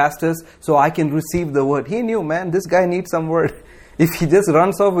to pastors so I can receive the word. He knew, man, this guy needs some word. If he just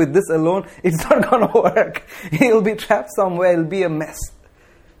runs off with this alone, it's not going to work. He'll be trapped somewhere. It'll be a mess.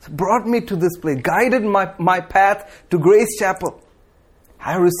 So brought me to this place. Guided my path to Grace Chapel.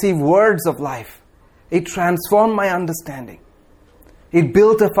 I received words of life. It transformed my understanding. It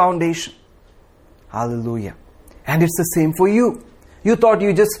built a foundation. Hallelujah. And it's the same for you. You thought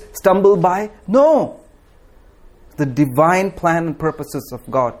you just stumbled by? No. The divine plan and purposes of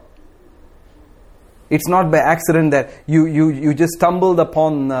God. It's not by accident that you just stumbled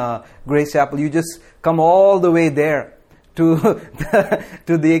upon Grace Chapel. You just come all the way there to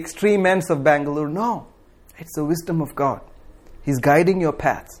the extreme ends of Bangalore. No. It's the wisdom of God. He's guiding your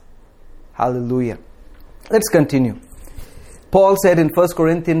paths. Hallelujah. Let's continue. Paul said in 1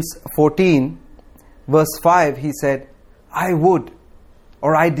 Corinthians 14, verse 5, he said, I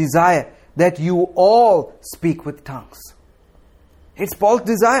desire that you all speak with tongues. It's Paul's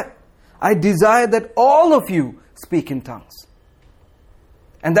desire. I desire that all of you speak in tongues.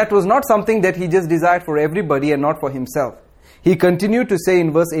 And that was not something that he just desired for everybody and not for himself. He continued to say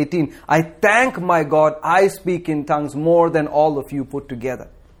in verse 18, I thank my God I speak in tongues more than all of you put together.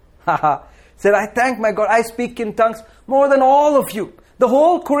 Said, I thank my God I speak in tongues more than all of you. The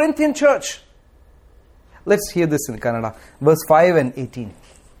whole Corinthian church. Let's hear this in Kannada. Verse 5 and 18.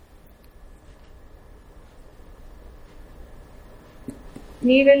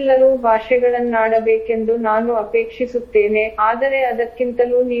 ನೀವೆಲ್ಲರೂ ಭಾಷೆಗಳನ್ನಾಡಬೇಕೆಂದು ನಾನು ಅಪೇಕ್ಷಿಸುತ್ತೇನೆ, ಆದರೆ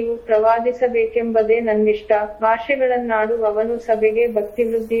ಅದಕ್ಕಿಂತಲೂ ನೀವು ಪ್ರವಾದಿಸಬೇಕೆಂಬುದೇ ನನ್ನಿಷ್ಟ. ಭಾಷೆಗಳನ್ನಾಡುವವನು ಸಭೆಗೆ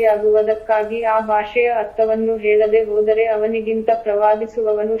ಭಕ್ತಿವೃದ್ಧಿಯಾಗುವುದಕ್ಕಾಗಿ ಆ ಭಾಷೆಯ ಅರ್ಥವನ್ನು ಹೇಳದೆ ಹೋದರೆ ಅವನಿಗಿಂತ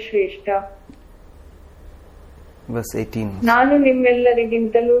ಪ್ರವಾದಿಸುವವನು ಶ್ರೇಷ್ಠ. ನಾನು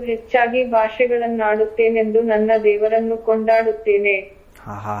ನಿಮ್ಮೆಲ್ಲರಿಗಿಂತಲೂ ಹೆಚ್ಚಾಗಿ ಭಾಷೆಗಳನ್ನಾಡುತ್ತೇನೆಂದು ನನ್ನ ದೇವರನ್ನು ಕೊಂಡಾಡುತ್ತೇನೆ.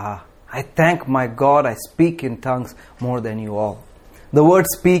 I thank my God I speak in tongues more than you all. The word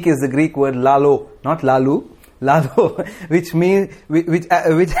speak is the Greek word lalo, not lalu, lalo, which means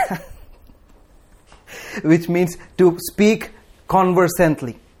to speak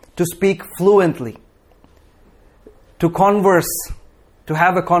conversantly, to speak fluently, to converse, to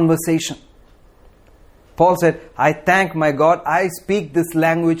have a conversation. Paul said, I thank my God I speak this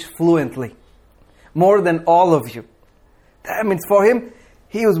language fluently, more than all of you. That means for him,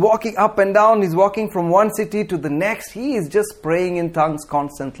 he was walking up and down. He's walking from one city to the next. He is just praying in tongues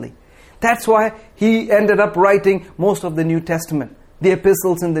constantly. That's why he ended up writing most of the New Testament, the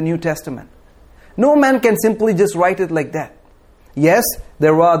epistles in the New Testament. No man can simply just write it like that. Yes,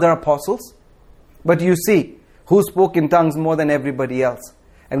 there were other apostles. But you see, who spoke in tongues more than everybody else?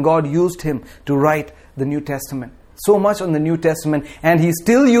 And God used him to write the New Testament. So much on the New Testament. And He's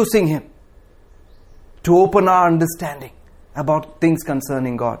still using him to open our understanding about things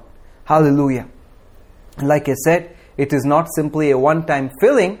concerning God. Hallelujah. Like I said, it is not simply a one-time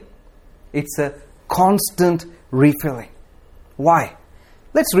filling, it's a constant refilling. Why?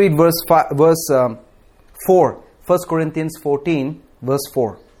 Let's read verse 4. 1 Corinthians 14, verse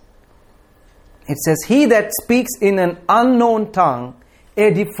 4. It says, he that speaks in an unknown tongue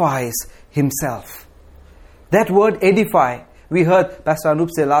edifies himself. That word edify, we heard Pastor Anup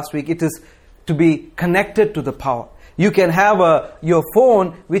say last week, it is to be connected to the power. You can have your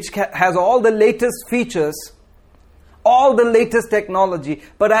phone which has all the latest features, all the latest technology,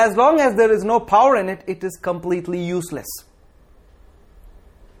 but as long as there is no power in it, it is completely useless.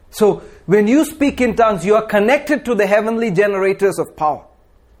 So, when you speak in tongues, you are connected to the heavenly generators of power.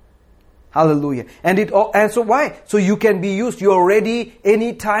 Hallelujah. And so why? So you can be used. You are ready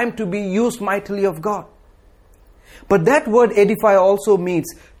any time to be used mightily of God. But that word edify also means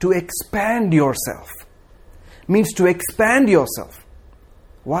to expand yourself. Means to expand yourself.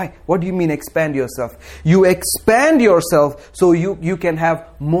 Why? What do you mean expand yourself? You expand yourself so you can have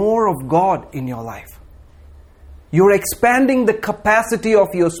more of God in your life. You're expanding the capacity of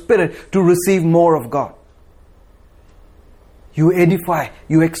your spirit to receive more of God. You edify,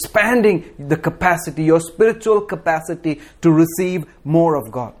 you're expanding the capacity, your spiritual capacity to receive more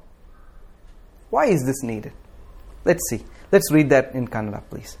of God. Why is this needed? Let's see. Let's read that in Kannada,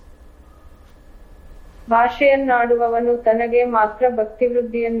 please. ಭಾಷೆಯನ್ನಾಡುವವನು ತನಗೆ ಮಾತ್ರ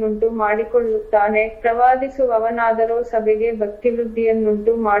ಭಕ್ತಿವೃದ್ಧಿಯನ್ನುಂಟು ಮಾಡಿಕೊಳ್ಳುತ್ತಾನೆ, ಪ್ರವಾದಿಸುವವನಾದರೋ ಸಭೆಗೆ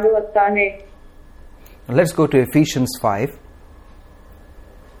ಭಕ್ತಿವೃದ್ಧಿಯನ್ನುಂಟು ಮಾಡುತ್ತಾನೆ. Let's go to Ephesians 5,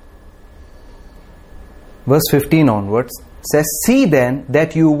 verse 15 onwards. It says, see then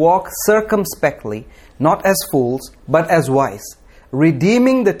that you walk circumspectly, not as fools, but as wise,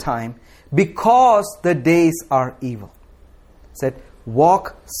 redeeming the time, because the days are evil. It said,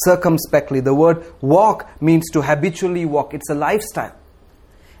 walk circumspectly. The word walk means to habitually walk. It's a lifestyle.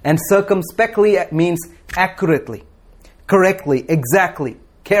 And circumspectly means accurately, correctly, exactly,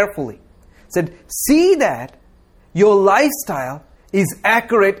 carefully. It said, see that your lifestyle is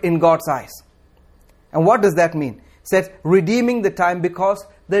accurate in God's eyes. And what does that mean? It says, redeeming the time because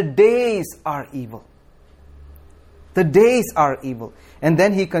the days are evil. The days are evil. And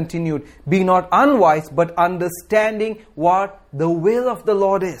then he continued, be not unwise, but understanding what the will of the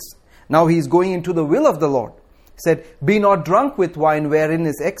Lord is. Now he's going into the will of the Lord. He said, be not drunk with wine wherein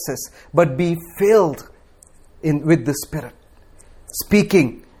is excess, but be filled with the Spirit.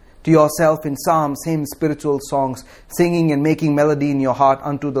 Speaking to yourself in psalms, hymns, spiritual songs, singing and making melody in your heart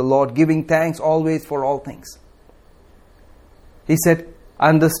unto the Lord, giving thanks always for all things. He said,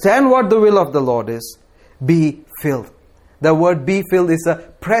 understand what the will of the Lord is. Be filled. The word be filled is a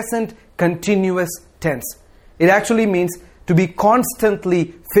present continuous tense. It actually means to be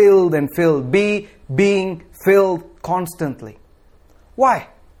constantly filled and filled. Being filled constantly. Why?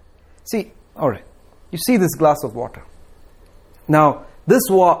 See, alright. You see this glass of water. Now, this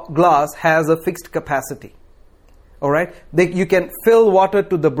glass has a fixed capacity. Alright? You can fill water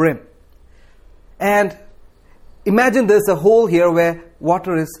to the brim. And imagine there's a hole here where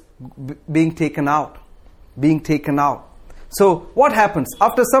water is being taken out. So what happens?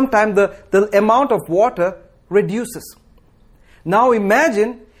 After some time, the amount of water reduces. Now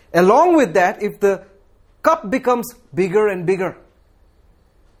imagine, along with that, if the cup becomes bigger and bigger.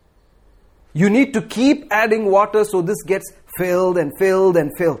 You need to keep adding water so this gets filled and filled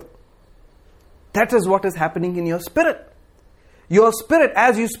and filled. That is what is happening in your spirit. Your spirit,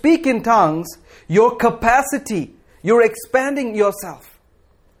 as you speak in tongues, your capacity, you're expanding yourself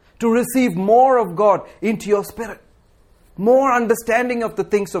to receive more of God into your spirit. More understanding of the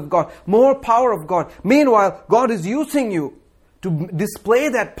things of God. More power of God. Meanwhile, God is using you to display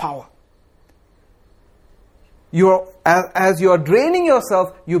that power. As you are draining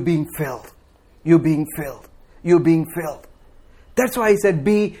yourself, you're being filled. You're being filled. You're being filled. That's why he said,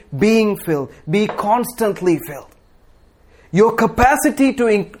 be being filled. Be constantly filled. Your capacity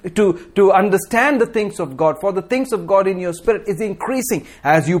to understand the things of God, for the things of God in your spirit is increasing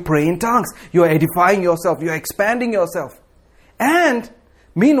as you pray in tongues. You're edifying yourself. You're expanding yourself. And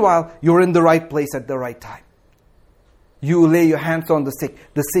meanwhile, you're in the right place at the right time. You lay your hands on the sick.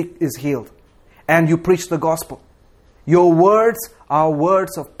 The sick is healed. And you preach the gospel. Your words are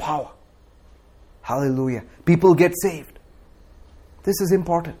words of power. Hallelujah. People get saved. This is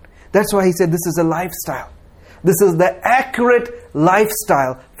important. That's why he said this is a lifestyle. This is the accurate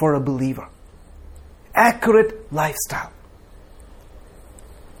lifestyle for a believer. Accurate lifestyle.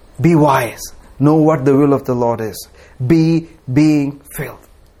 Be wise. Know what the will of the Lord is. Be being filled.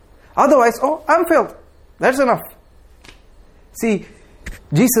 Otherwise, I'm filled. That's enough. See,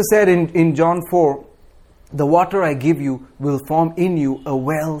 Jesus said in John 4, the water I give you will form in you a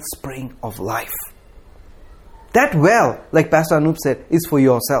wellspring of life. That well, like Pastor Anup said, is for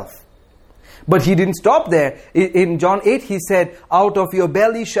yourself. But he didn't stop there. In John 8, he said, out of your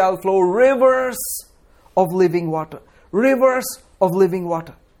belly shall flow rivers of living water. Rivers of living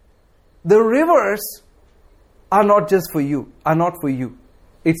water. the rivers are not just for you, are not for you.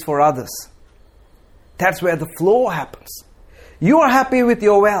 It's for others. That's where the flow happens. You are happy with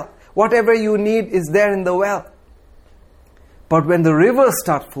your well. Whatever you need is there in the well. But when the rivers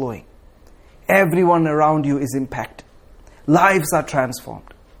start flowing, everyone around you is impacted. Lives are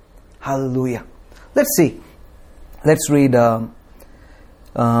transformed. Hallelujah. Let's see. Let's read that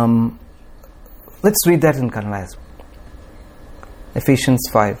in Kannada as well. Ephesians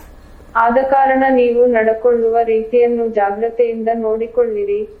 5. ಆದ ಕಾರಣ ನೀವು ನಡಕೊಳ್ಳುವ ರೀತಿಯನ್ನು ಜಾಗ್ರತೆಯಿಂದ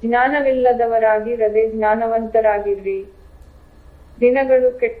ನೋಡಿಕೊಳ್ಳಿರಿ, ಜ್ಞಾನವಿಲ್ಲದವರಾಗಿರದೆ ಜ್ಞಾನವಂತರಾಗಿರ್ರಿ. ದಿನಗಳು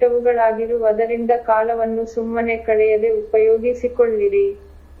ಕೆಟ್ಟವುಗಳಾಗಿರುವುದರಿಂದ ಕಾಲವನ್ನು ಸುಮ್ಮನೆ ಕಳೆಯದೆ ಉಪಯೋಗಿಸಿಕೊಳ್ಳಿರಿ.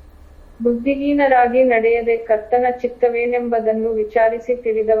 ಬುದ್ಧಿಹೀನರಾಗಿ ನಡೆಯದೆ ಕರ್ತನ ಚಿತ್ತವೇನೆಂಬುದನ್ನು ವಿಚಾರಿಸಿ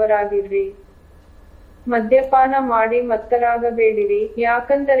ತಿಳಿದವರಾಗಿರ್ರಿ. ಮದ್ಯಪಾನ ಮಾಡಿ ಮತ್ತರಾಗಬೇಡಿರಿ,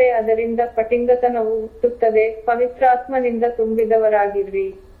 ಯಾಕಂದರೆ ಅದರಿಂದ ಪಟಿಂಗತನವು ಹುಟ್ಟುತ್ತದೆ. ಪವಿತ್ರಾತ್ಮನಿಂದ ತುಂಬಿದವರಾಗಿರ್ರಿ.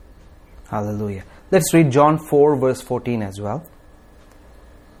 Hallelujah. Let's read John 4 verse 14 as well.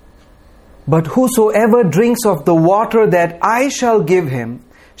 But whosoever drinks of the water that I shall give him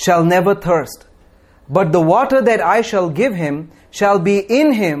shall never thirst. But the water that I shall give him shall be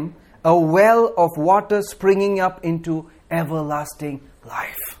in him a well of water springing up into everlasting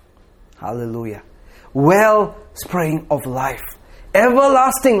life. Hallelujah. Well spring of life.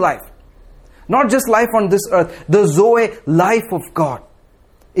 Everlasting life. Not just life on this earth. The Zoe life of God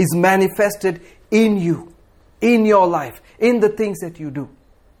is manifested in you, in your life, in the things that you do.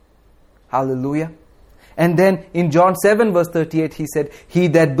 Hallelujah. And then in John 7 verse 38 he said, he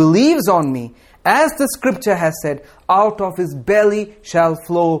that believes on me, as the scripture has said, out of his belly shall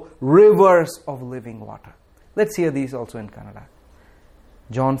flow rivers of living water. Let's hear these also in Kannada.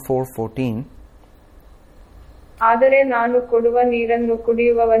 John 4:14. ಆದರೆ ನಾನು ಕೊಡುವ ನೀರನ್ನು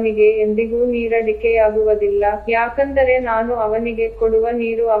ಕುಡಿಯುವವನಿಗೆ ಎಂದಿಗೂ ನೀರಡಿಕೆಯಾಗುವುದಿಲ್ಲ, ಯಾಕಂದರೆ ನಾನು ಅವನಿಗೆ ಕೊಡುವ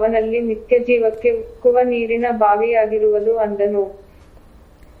ನೀರು ಅವನಲ್ಲಿ ನಿತ್ಯಜೀವಕ್ಕೆ ಉಕ್ಕುವ ನೀರಿನ ಬಾವಿಯಾಗಿರುವುದು ಅಂದನು.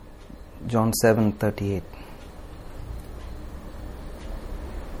 John 7:38.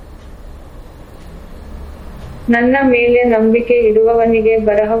 ನನ್ನ ಮೇಲೆ ನಂಬಿಕೆ ಇಡುವವನಿಗೆ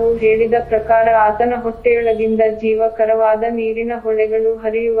ಬರಹವು ಹೇಳಿದ ಪ್ರಕಾರ ಆತನ ಹೊಟ್ಟೆಯೊಳಗಿಂದ ಜೀವಕರವಾದ ನೀರಿನ ಹೊಳೆಗಳು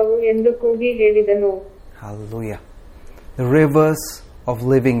ಹರಿಯುವವು ಎಂದು ಕೂಗಿ ಹೇಳಿದನು. Hallelujah. The rivers of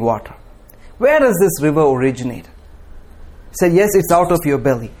living water. Where does this river originate? He said, yes, it's out of your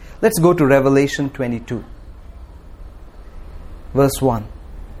belly. Let's go to Revelation 22. Verse 1.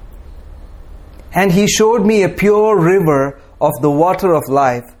 And he showed me a pure river of the water of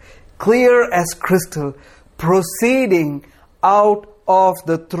life, clear as crystal, proceeding out of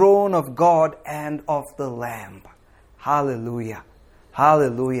the throne of God and of the Lamb. Hallelujah.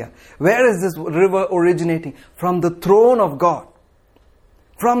 Hallelujah. Where is this river originating? From the throne of God.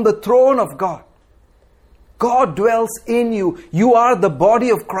 From the throne of God. God dwells in you. You are the body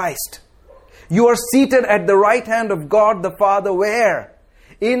of Christ. You are seated at the right hand of God the Father. Where?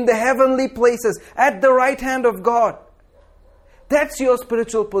 In the heavenly places. At the right hand of God. That's your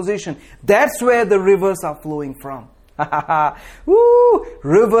spiritual position. That's where the rivers are flowing from. Woo!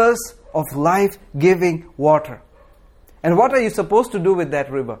 Rivers of life-giving water. And what are you supposed to do with that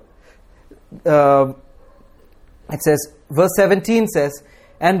river? It says, verse 17 says,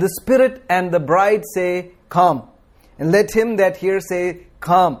 and the Spirit and the bride say, come. And let him that hears say,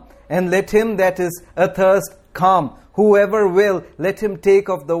 come. And let him that is athirst come. Whoever will, let him take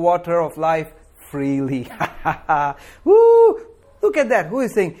of the water of life freely. Woo! Look at that. Who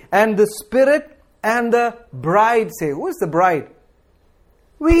is saying? And the Spirit and the bride say. Who is the bride?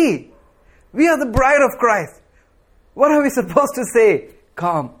 We. We are the bride of Christ. What are we supposed to say?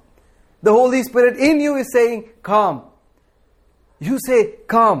 Come. The Holy Spirit in you is saying, come. You say,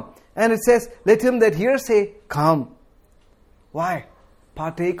 come. And it says, let him that hears say, come. Why?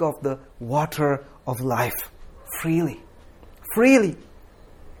 Partake of the water of life. Freely. Freely.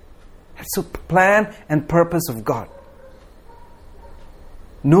 That's the plan and purpose of God.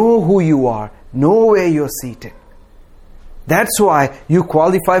 Know who you are. Know where you're seated. That's why you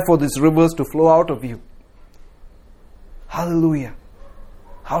qualify for these rivers to flow out of you. Hallelujah.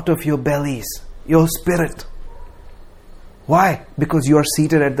 Out of your bellies, your spirit. Why? Because you are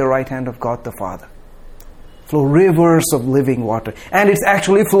seated at the right hand of God the Father. Flow rivers of living water. And it's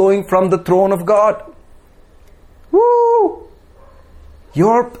actually flowing from the throne of God. Woo!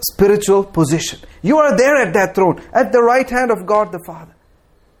 Your spiritual position. You are there at that throne, at the right hand of God the Father.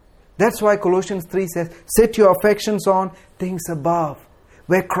 That's why Colossians 3 says, set your affections on things above,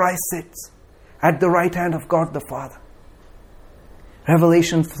 where Christ sits, at the right hand of God the Father.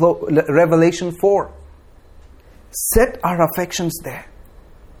 Revelation 4. Set our affections there.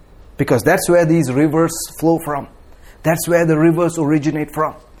 Because that's where these rivers flow from. That's where the rivers originate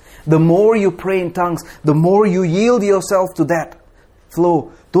from. The more you pray in tongues, the more you yield yourself to that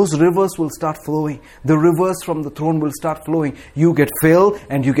flow, those rivers will start flowing. The rivers from the throne will start flowing. You get filled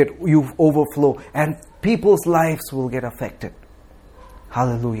and you overflow. And people's lives will get affected.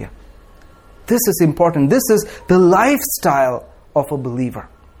 Hallelujah. This is important. This is the lifestyle of a believer.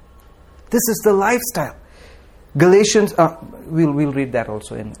 This is the lifestyle. Galatians, we'll read that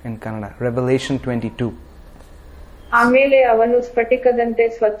also in Kannada. Revelation 22. ಆಮೇಲೆ ಅವನು ಸ್ಫಟಿಕದಂತೆ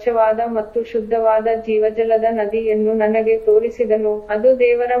ಸ್ವಚ್ಛವಾದ ಮತ್ತು ಶುದ್ಧವಾದ ಜೀವಜಲದ ನದಿಯನ್ನು ನನಗೆ ತೋರಿಸಿದನು. ಅದು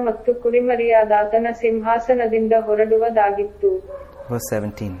ದೇವರ ಮತ್ತು ಕುರಿಮರಿಯಾದಾತನ ಸಿಂಹಾಸನದಿಂದ ಹೊರಡುವುದಾಗಿತ್ತು. Verse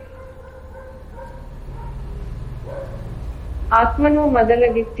 17. ಆತ್ಮನು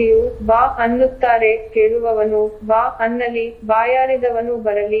ಮೊದಲಗಿತ್ತಿಯು ಬಾ ಅನ್ನುತ್ತಾರೆ ಕೇಳುವವನು ಬಾ ಅನ್ನಲಿ, ಬಾಯಾರಿದವನು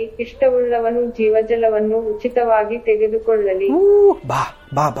ಬರಲಿ, ಇಷ್ಟವುಳ್ಳವನು ಜೀವಜಲವನ್ನು ಉಚಿತವಾಗಿ ತೆಗೆದುಕೊಳ್ಳಲಿ.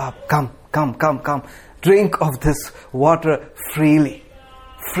 Ba, come. Drink of this water freely.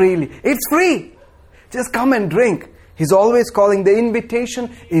 It's free. Just come and drink. He's always calling. The invitation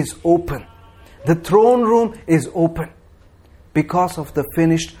is open. The throne room is open because of the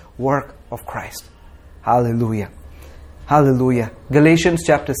finished work of Christ. Hallelujah. Hallelujah. Galatians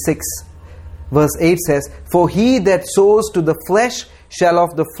chapter 6 verse 8 says, "For he that sows to the flesh shall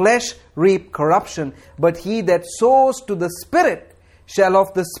of the flesh reap corruption, but he that sows to the Spirit shall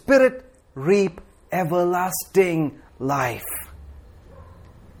of the Spirit reap everlasting life."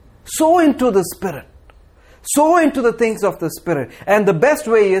 Sow into the Spirit. Sow into the things of the Spirit. And the best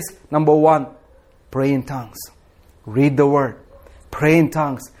way is, number one, pray in tongues. Read the Word. Pray in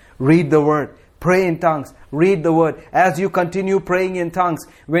tongues. Read the Word. Pray in tongues. Read the Word. As you continue praying in tongues,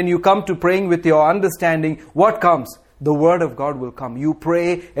 when you come to praying with your understanding, what comes? The Word of God will come. You pray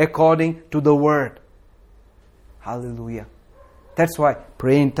according to the Word. Hallelujah. That's why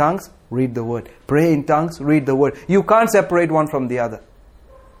pray in tongues, read the Word. Pray in tongues, read the Word. You can't separate one from the other.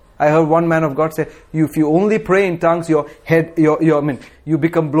 I heard one man of God say, if you only pray in tongues, your head, you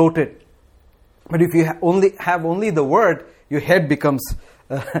become bloated. But if you have only the Word, your head becomes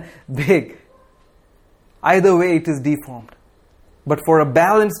big. Either way, it is deformed. But for a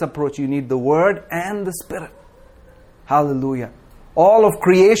balanced approach, you need the Word and the Spirit. Hallelujah. All of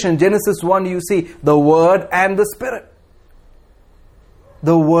creation, Genesis 1, you see the Word and the Spirit.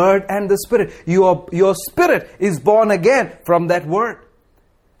 The Word and the Spirit. Your spirit is born again from that Word.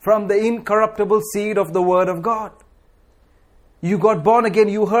 From the incorruptible seed of the Word of God. You got born again.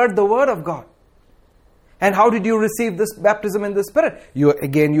 You heard the Word of God. And how did you receive this baptism in the Spirit?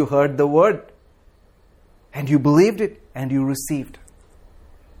 You heard the Word. And you believed it. And you received.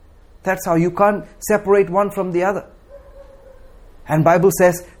 That's how. You can't separate one from the other. And Bible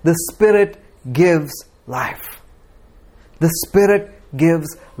says the Spirit gives life. The Spirit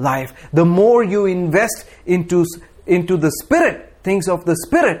gives life. The more you invest into the Spirit, things of the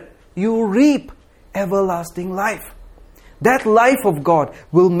Spirit, you reap everlasting life. That life of God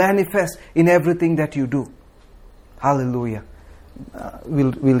will manifest in everything that you do. Hallelujah.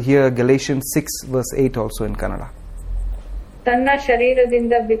 We'll hear Galatians 6 verse 8 also in Kannada. ತನ್ನ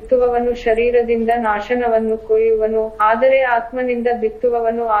ಶರೀರದಿಂದ ಬಿತ್ತುವವನು ಶರೀರದಿಂದ ನಾಶನವನ್ನು ಕೊಯ್ಯುವನು, ಆದರೆ ಆತ್ಮನಿಂದ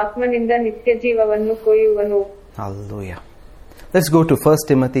ಬಿತ್ತುವವನು ಆತ್ಮನಿಂದ ನಿತ್ಯ ಜೀವವನ್ನು ಕೊಯ್ಯುವನು. Hallelujah. Let's go to 1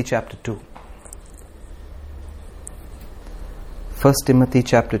 Timothy chapter 2. 1 Timothy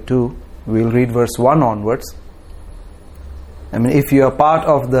chapter 2, we'll read verse 1 onwards. If you are part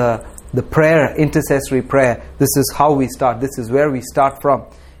of the prayer, intercessory prayer, this is how we start. This is where we start from.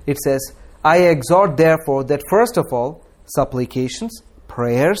 It says, "I exhort therefore that first of all, supplications,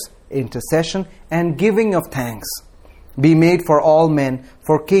 prayers, intercession, and giving of thanks be made for all men,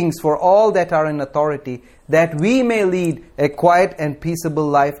 for kings, for all that are in authority, that we may lead a quiet and peaceable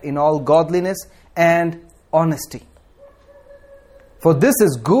life in all godliness and honesty. For this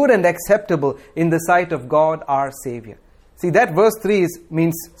is good and acceptable in the sight of God our Savior." See, that verse 3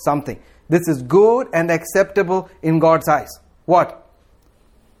 means something. This is good and acceptable in God's eyes. What?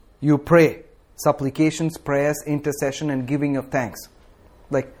 You pray. Supplications, prayers, intercession, and giving of thanks.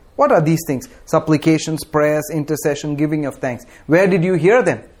 Like, what are these things? Supplications, prayers, intercession, giving of thanks. Where did you hear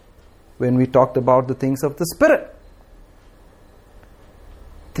them? When we talked about the things of the Spirit.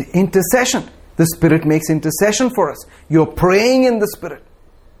 The intercession. The Spirit makes intercession for us. You're praying in the Spirit.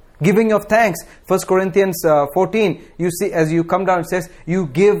 Giving of thanks. 1 Corinthians 14, you see, as you come down, it says, you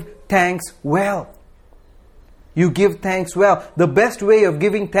give thanks well. You give thanks well. The best way of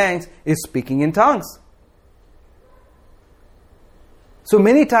giving thanks is speaking in tongues. So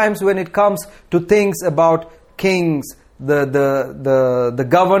many times when it comes to things about kings, the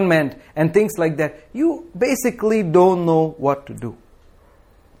government and things like that, you basically don't know what to do.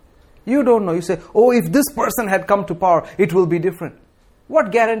 You don't know. You say, oh, if this person had come to power, it will be different.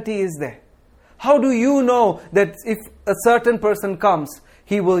 What guarantee is there? How do you know that if a certain person comes,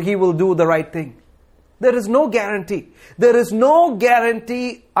 he will do the right thing? There is no guarantee. There is no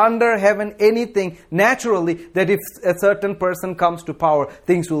guarantee under heaven anything naturally that if a certain person comes to power,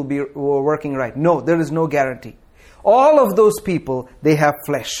 things will be working right. No, there is no guarantee. All of those people, they have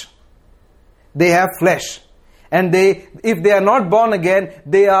flesh. They have flesh. And if they are not born again,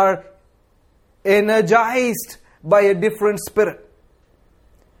 they are energized by a different spirit.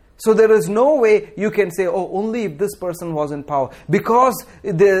 So there is no way you can say, oh, only if this person was in power. Because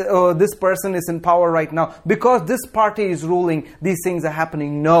this person is in power right now. Because this party is ruling, these things are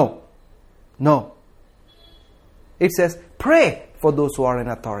happening. No. No. It says, pray for those who are in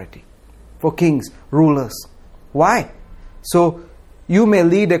authority. For kings, rulers. Why? So you may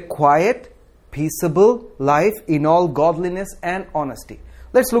lead a quiet, peaceable life in all godliness and honesty.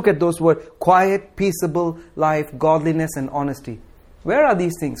 Let's look at those words. Quiet, peaceable life, godliness and honesty. Where are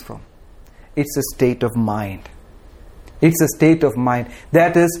these things from? It's a state of mind. It's a state of mind.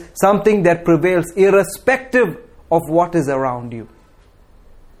 That is something that prevails irrespective of what is around you.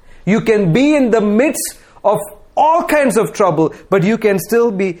 You can be in the midst of all kinds of trouble, but you can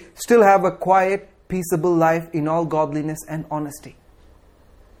still have a quiet, peaceable life in all godliness and honesty.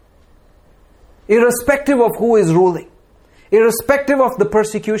 Irrespective of who is ruling. Irrespective of the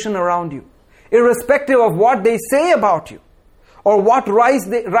persecution around you. Irrespective of what they say about you. Or what rights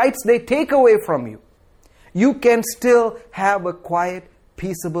they take away from you. You can still have a quiet,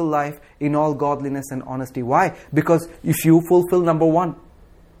 peaceable life in all godliness and honesty. Why? Because if you fulfill number 1.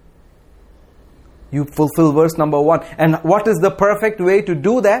 You fulfill verse number 1. And what is the perfect way to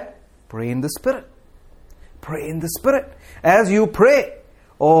do that? Pray in the Spirit. Pray in the Spirit. As you pray,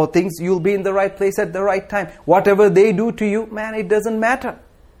 you'll be in the right place at the right time. Whatever they do to you, man, it doesn't matter.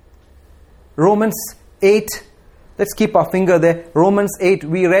 Romans 8. Let's keep our finger there. Romans 8,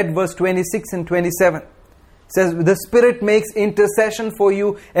 we read verse 26 and 27. It says, the Spirit makes intercession for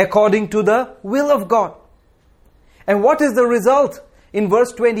you according to the will of God. And what is the result? In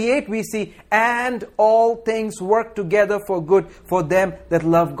verse 28 we see, and all things work together for good for them that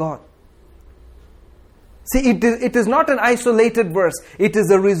love God. See, it is not an isolated verse. It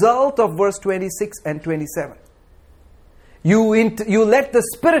is a result of verse 26 and 27. You let the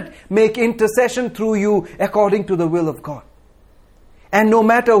Spirit make intercession through you according to the will of God. And no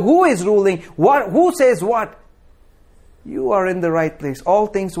matter who is ruling, who says what, you are in the right place. All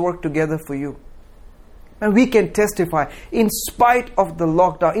things work together for you. And we can testify, in spite of the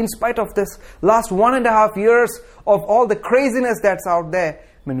lockdown, in spite of this last 1.5 years of all the craziness that's out there,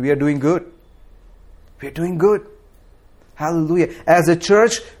 we are doing good. We are doing good. Hallelujah. As a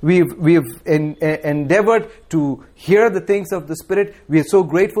church, we've endeavored to hear the things of the Spirit. We are so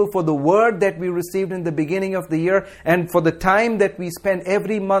grateful for the word that we received in the beginning of the year and for the time that we spend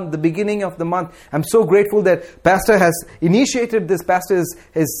every month, the beginning of the month. I'm so grateful that Pastor has initiated this. Pastor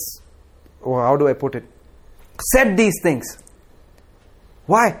is how do I put it? Said these things.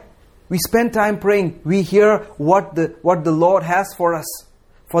 Why? We spend time praying. We hear what the Lord has for us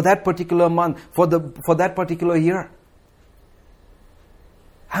for that particular month, for that particular year.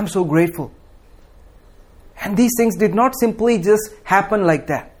 I'm so grateful. And these things did not simply just happen like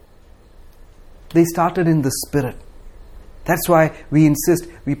that. They started in the Spirit. That's why we insist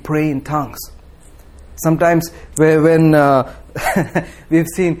we pray in tongues. Sometimes when we've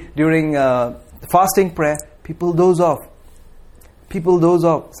seen during fasting prayer, people doze off. People doze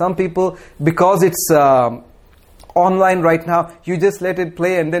off. Some people, because it's online right now, you just let it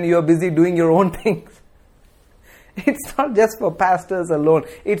play and then you're busy doing your own things. It's not just for pastors alone.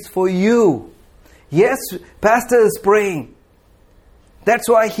 It's for you. Yes, pastor is praying. That's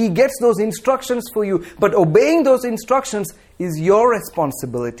why he gets those instructions for you. But obeying those instructions is your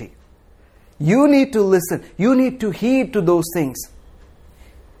responsibility. You need to listen. You need to heed to those things.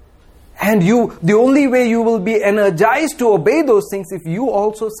 And the only way you will be energized to obey those things if you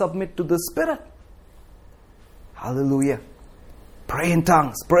also submit to the Spirit. Hallelujah. Pray in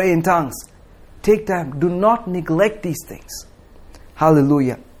tongues. Pray in tongues. Take time. Do not neglect these things.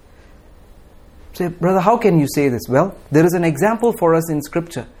 Hallelujah. Say, brother, how can you say this? Well, there is an example for us in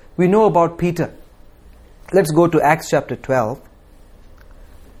Scripture. We know about Peter. Let's go to Acts chapter 12.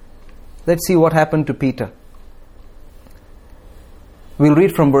 Let's see what happened to Peter. We'll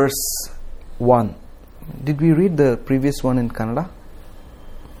read from verse 1. Did we read the previous one in Kannada?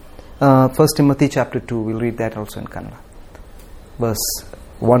 1 Timothy chapter 2. We'll read that also in Kannada. Verse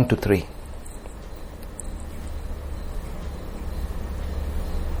 1 to 3.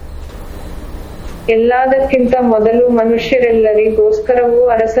 ಎಲ್ಲದಕ್ಕಿಂತ ಮೊದಲು ಮನುಷ್ಯರೆಲ್ಲರಿಗೋಸ್ಕರವೂ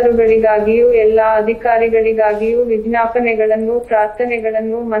ಅರಸರುಗಳಿಗಾಗಿಯೂ ಎಲ್ಲಾ ಅಧಿಕಾರಿಗಳಿಗಾಗಿಯೂ ವಿಜ್ಞಾಪನೆಗಳನ್ನು,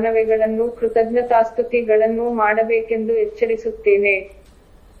 ಪ್ರಾರ್ಥನೆಗಳನ್ನು, ಮನವಿಗಳನ್ನು, ಕೃತಜ್ಞತಾಸ್ತುತಿಗಳನ್ನು ಮಾಡಬೇಕೆಂದು ಎಚ್ಚರಿಸುತ್ತೇನೆ.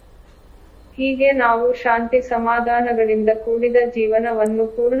 ಹೀಗೆ ನಾವು ಶಾಂತಿ ಸಮಾಧಾನಗಳಿಂದ ಕೂಡಿದ ಜೀವನವನ್ನು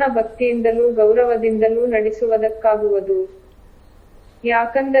ಪೂರ್ಣ ಭಕ್ತಿಯಿಂದಲೂ ಗೌರವದಿಂದಲೂ ನಡೆಸುವುದಕ್ಕಾಗುವುದು.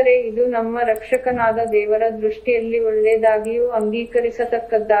 ಯಾಕಂದರೆ ಇದು ನಮ್ಮ ರಕ್ಷಕನಾದ ದೇವರ ದೃಷ್ಟಿಯಲ್ಲಿ ಒಳ್ಳೆಯದಾಗಿಯೂ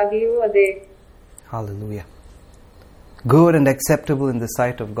ಅಂಗೀಕರಿಸತಕ್ಕದ್ದಾಗಿಯೂ ಅದೇ. Hallelujah. Good and acceptable in the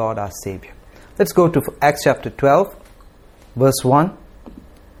sight of God our Savior. Let's go to Acts chapter 12, verse 1.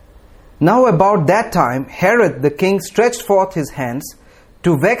 Now about that time Herod the king stretched forth his hands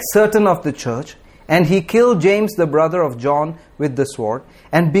to vex certain of the church, and he killed James the brother of John with the sword.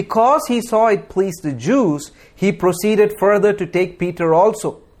 And because he saw it pleased the Jews, he proceeded further to take Peter also.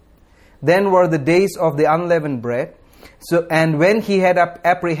 Then were the days of the unleavened bread. And when he had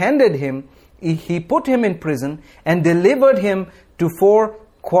apprehended him, he put him in prison and delivered him to 4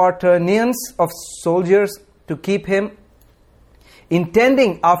 quaternions of soldiers to keep him,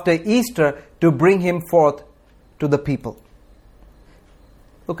 intending after Easter to bring him forth to the people.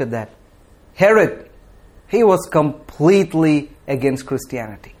 Look at that. Herod, he was completely against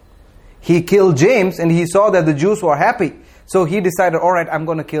Christianity. He killed James and he saw that the Jews were happy. So he decided, all right, I'm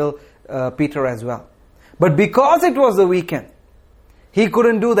going to kill Peter as well. But because it was the weekend, he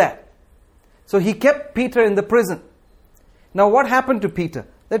couldn't do that. So he kept Peter in the prison. Now what happened to Peter?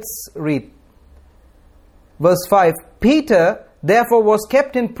 Let's read. Verse 5. Peter therefore was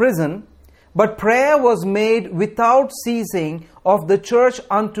kept in prison, but prayer was made without ceasing of the church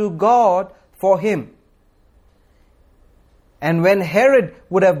unto God for him. And when Herod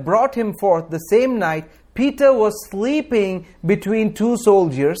would have brought him forth the same night, Peter was sleeping between 2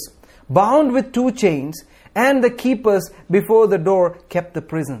 soldiers, bound with 2 chains, and the keepers before the door kept the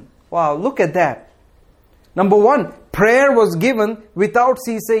prison. Wow, look at that. Number 1, prayer was given without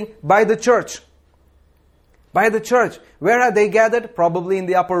ceasing by the church. By the church. Where are they gathered? Probably in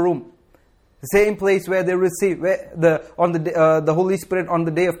the upper room. The same place where they received the Holy Spirit on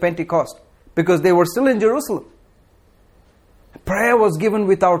the day of Pentecost. Because they were still in Jerusalem. Prayer was given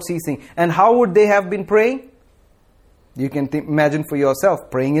without ceasing. And how would they have been praying? You can imagine for yourself,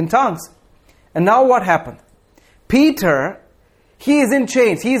 praying in tongues. And now what happened? Peter, he is in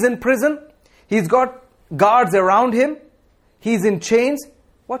chains. He is in prison. He's got guards around him. He's in chains.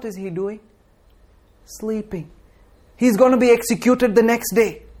 What is he doing? Sleeping. He's going to be executed the next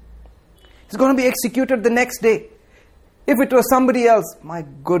day. He's going to be executed the next day. If it was somebody else, my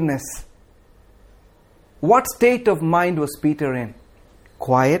goodness. What state of mind was Peter in?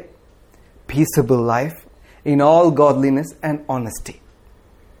 Quiet, peaceable life, in all godliness and honesty.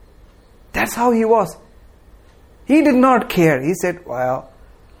 That's how he was. He did not care. He said, well,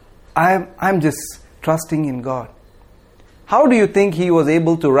 I'm just trusting in God. How do you think he was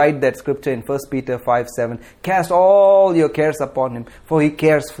able to write that scripture in 1 Peter 5:7? Cast all your cares upon him, for he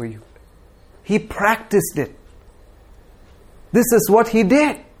cares for you. He practiced it. This is what he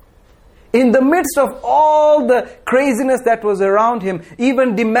did. In the midst of all the craziness that was around him,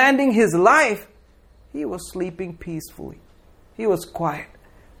 even demanding his life, he was sleeping peacefully. He was quiet,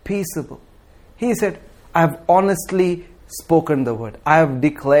 peaceable. He said, I've honestly spoken the word. I have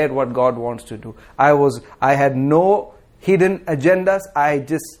declared what God wants to do. I had no hidden agendas. I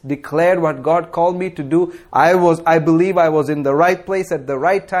just declared what God called me to do. I believe I was in the right place at the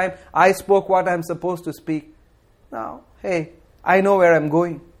right time. I spoke what I'm supposed to speak. Now, hey, I know where I'm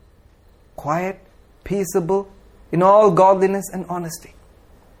going. Quiet, peaceable, in all godliness and honesty.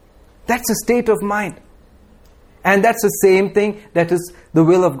 That's a state of mind. And that's the same thing that is the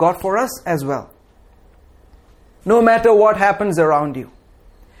will of God for us as well. No matter what happens around you,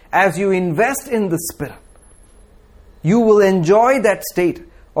 as you invest in the Spirit, you will enjoy that state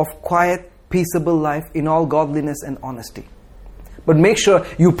of quiet, peaceable life in all godliness and honesty. But make sure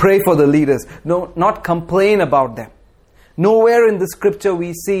you pray for the leaders. No, not complain about them. Nowhere in the scripture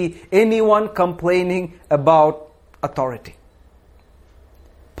we see anyone complaining about authority.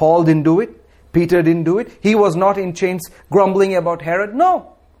 Paul didn't do it. Peter didn't do it. He was not in chains grumbling about Herod.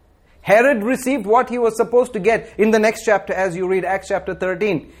 No. Herod received what he was supposed to get in the next chapter as you read Acts chapter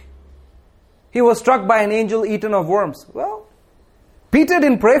 13. He was struck by an angel eaten of worms. Well, Peter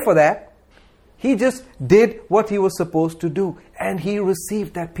didn't pray for that. He just did what he was supposed to do. And he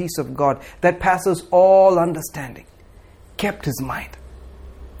received that peace of God that passes all understanding. Kept his mind.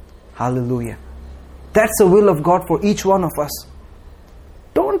 Hallelujah. That's the will of God for each one of us.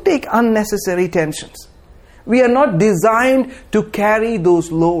 Don't take unnecessary tensions. We are not designed to carry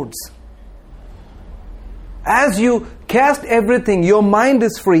those loads. As you cast everything, your mind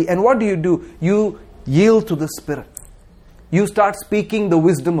is free. And what do? You yield to the Spirit. You start speaking the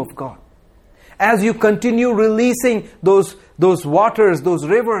wisdom of God. As you continue releasing those waters, those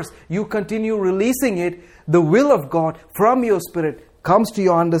rivers, you continue releasing it, the will of God from your spirit comes to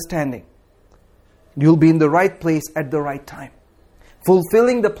your understanding. You'll be in the right place at the right time,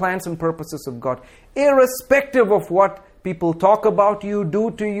 fulfilling the plans and purposes of God. Irrespective of what people talk about you,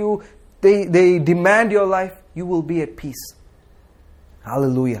 do to you, they demand your life, you will be at peace.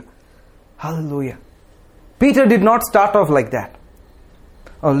 Hallelujah. Hallelujah. Peter did not start off like that.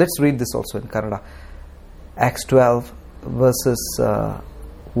 Oh, let's read this also in Kannada. Acts 12 verses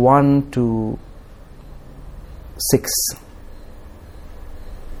 1 to 6.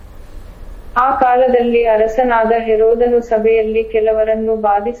 ಆ ಕಾಲದಲ್ಲಿ ಅರಸನಾದ ಹೆರೋದನು ಸಭೆಯಲ್ಲಿ ಕೆಲವರನ್ನು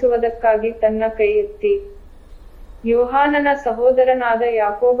ಬಾಧಿಸುವುದಕ್ಕಾಗಿ ತನ್ನ ಕೈ ಎತ್ತಿ ಯೋಹಾನನ ಸಹೋದರನಾದ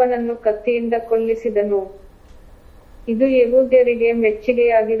ಯಾಕೋಬನನ್ನು ಕತ್ತಿಯಿಂದ ಕೊಲ್ಲಿಸಿದನು. ಇದು ಯೆಹೂದ್ಯರಿಗೆ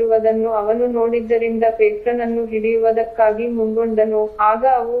ಮೆಚ್ಚಿಗೆಯಾಗಿರುವುದನ್ನು ಅವನು ನೋಡಿದ್ದರಿಂದ ಪೇತ್ರನನ್ನು ಹಿಡಿಯುವುದಕ್ಕಾಗಿ ಮುಂಗೊಂಡನು. ಆಗ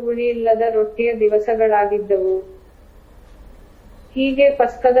ಅವು ಹುಳಿಯಿಲ್ಲದ ರೊಟ್ಟಿಯ ದಿವಸಗಳಾಗಿದ್ದವು. ಹೀಗೆ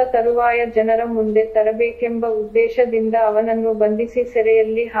ಪಸ್ಕದ ತರುವಾಯ ಜನರ ಮುಂದೆ ತರಬೇಕೆಂಬ ಉದ್ದೇಶದಿಂದ ಅವನನ್ನು ಬಂಧಿಸಿ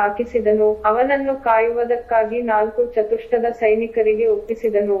ಸೆರೆಯಲ್ಲಿ ಹಾಕಿಸಿದನು. ಅವನನ್ನು ಕಾಯುವುದಕ್ಕಾಗಿ 4 ಚತುಷ್ಟದ ಸೈನಿಕರಿಗೆ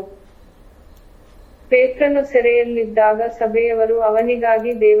ಒಪ್ಪಿಸಿದನು. ಪೇತ್ರನು ಸೆರೆಯಲ್ಲಿದ್ದಾಗ ಸಭೆಯವರು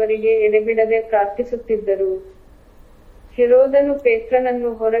ಅವನಿಗಾಗಿ ದೇವರಿಗೆ ಎಡೆಬಿಡದೆ ಪ್ರಾರ್ಥಿಸುತ್ತಿದ್ದರು. ಹೆರೋದನು ಪೇತ್ರನನ್ನು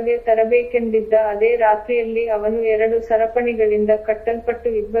ಹೊರಗೆ ತರಬೇಕೆಂದಿದ್ದ ಅದೇ ರಾತ್ರಿಯಲ್ಲಿ ಅವನು 2 ಸರಪಣಿಗಳಿಂದ ಕಟ್ಟಲ್ಪಟ್ಟು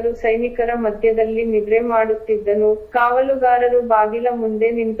 2 ಸೈನಿಕರ ಮಧ್ಯದಲ್ಲಿ ನಿದ್ರೆ ಮಾಡುತ್ತಿದ್ದನು. ಕಾವಲುಗಾರರು ಬಾಗಿಲ ಮುಂದೆ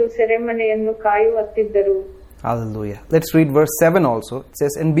ನಿಂತು ಸೆರೆಮನೆಯನ್ನು ಕಾಯುತ್ತಿದ್ದರು. Hallelujah. Let's read verse 7 also. It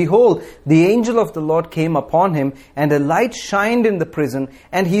says, "And behold, the angel of the Lord came upon him, and a light shined in the prison,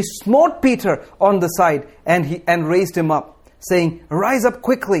 and he smote Peter on the side, and raised him up, saying, Rise up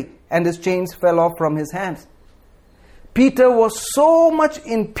quickly. And his chains fell off from his hands." Peter was so much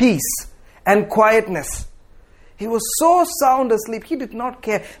in peace and quietness. He was so sound asleep. He did not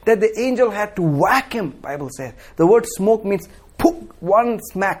care that the angel had to whack him, Bible says. The word smoke means poof, one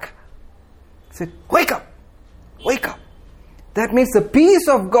smack. He said, "Wake up. Wake up." That means the peace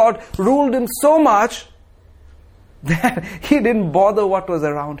of God ruled him so much that he didn't bother what was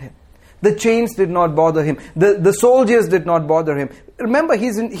around him. The chains did not bother him. The soldiers did not bother him. Remember,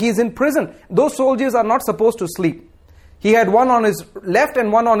 he's in prison. Those soldiers are not supposed to sleep. He had one on his left and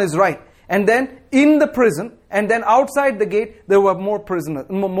one on his right. And then in the prison, and then outside the gate, there were more prisoners,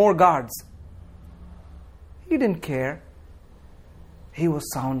 more guards. He didn't care. He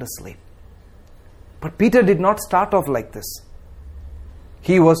was sound asleep. But Peter did not start off like this.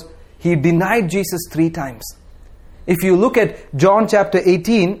 He denied Jesus 3 times. If you look at John chapter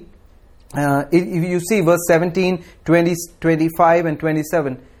 18, if you see verse 17, 20, 25 and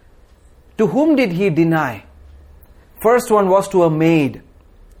 27, to whom did he deny? First one was to a maid.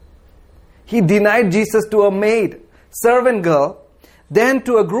 He denied Jesus to a maid, servant girl, then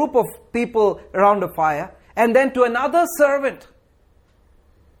to a group of people around a fire, and then to another servant.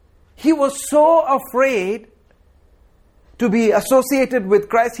 He was so afraid to be associated with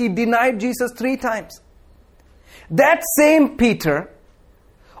Christ, he denied Jesus 3 times. That same Peter,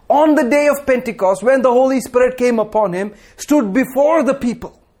 on the day of Pentecost, when the Holy Spirit came upon him, stood before the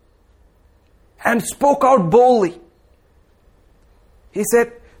people and spoke out boldly. He said,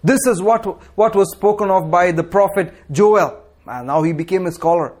 this is what was spoken of by the prophet Joel. And now he became a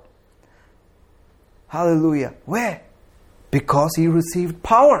scholar. Hallelujah. Where? Because he received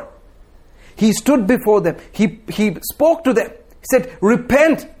power. He stood before them. He spoke to them. He said,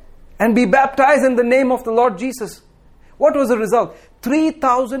 repent and be baptized in the name of the Lord Jesus. What was the result?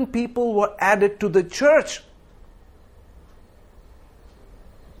 3,000 people were added to the church.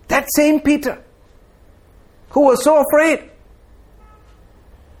 That same Peter, who was so afraid,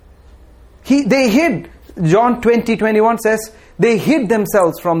 they hid. John 20:21 says, they hid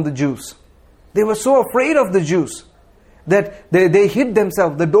themselves from the Jews. They were so afraid of the Jews that they hid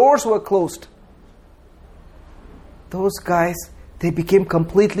themselves. The doors were closed. Those guys, they became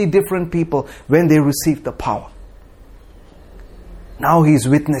completely different people when they received the power. Now he's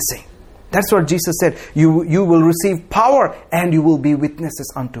witnessing. That's what Jesus said. You will receive power and you will be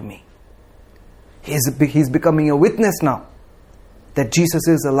witnesses unto me. He's becoming a witness now that Jesus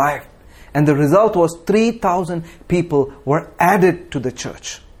is alive. And the result was 3,000 people were added to the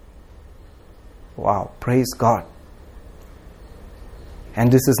church. Wow, praise God. And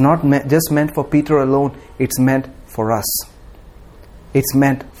this is not just meant for Peter alone, it's meant for us. It's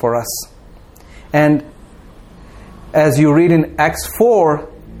meant for us. And as you read in Acts 4,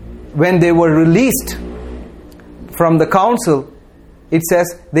 when they were released from the council, it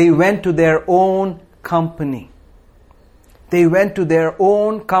says they went to their own company. They went to their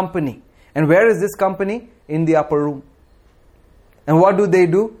own company. And where is this company? In the upper room. And what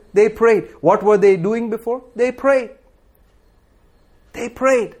do? They prayed. What were they doing before? They prayed. They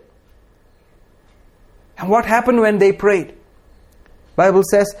prayed. And what happened when they prayed? Bible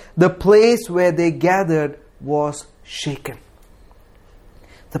says the place where they gathered was shaken.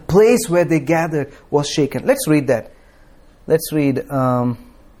 The place where they gathered was shaken. Let's read that. Let's read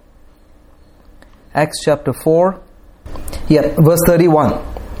Acts chapter 4. Verse 31.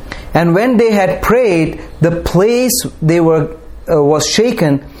 And when they had prayed, the place was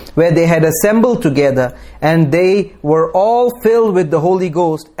shaken where they had assembled together, and they were all filled with the Holy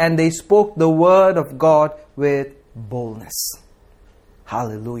Ghost, and they spoke the word of God with boldness.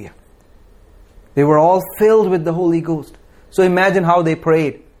 Hallelujah. They were all filled with the Holy Ghost. So imagine how they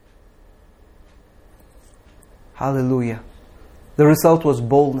prayed. Hallelujah. The result was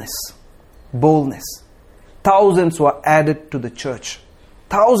boldness. Boldness. Thousands were added to the church.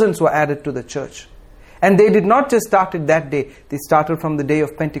 Thousands were added to the church. And they did not just start it that day. They started from the day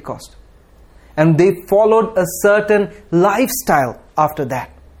of Pentecost. And they followed a certain lifestyle after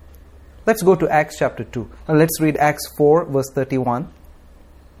that. Let's go to Acts chapter 2. And let's read Acts 4 verse 31.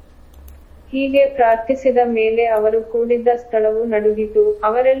 ಹೀಗೆ ಪ್ರಾರ್ಥಿಸಿದ ಮೇಲೆ ಅವರು ಕೂಡಿದ್ದ ಸ್ಥಳವು ನಡುಗಿತು.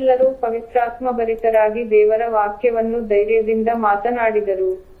 ಅವರೆಲ್ಲರೂ ಪವಿತ್ರಾತ್ಮಭರಿತರಾಗಿ ದೇವರ ವಾಕ್ಯವನ್ನು ಧೈರ್ಯದಿಂದ ಮಾತನಾಡಿದರು.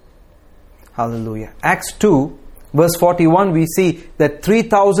 Hallelujah. Acts 2 verse 41, we see that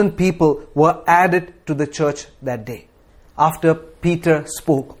 3,000 people were added to the church that day. After Peter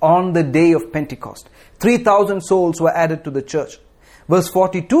spoke on the day of Pentecost, 3,000 souls were added to the church. Verse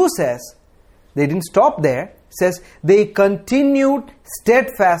 42 says, they didn't stop there. It says, they continued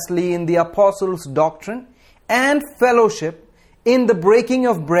steadfastly in the apostles' doctrine and fellowship, in the breaking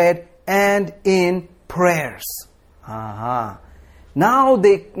of bread and in prayers. Now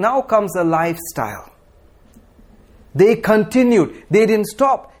comes a lifestyle. They continued. They didn't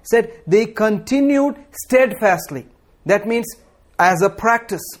stop. Said they continued steadfastly. That means as a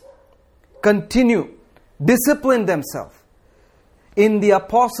practice. Continue. Discipline themselves in the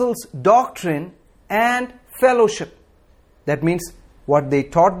apostles' doctrine and fellowship. That means what they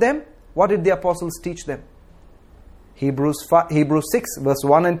taught them. What did the apostles teach them? Hebrews 6 verse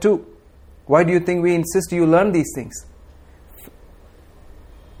 1 and 2. Why do you think we insist you learn these things?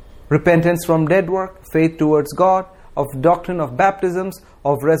 Repentance from dead work, faith towards God, of doctrine of baptisms,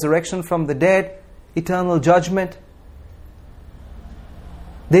 of resurrection from the dead, eternal judgment.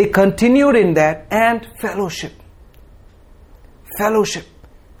 They continued in that, and fellowship. Fellowship.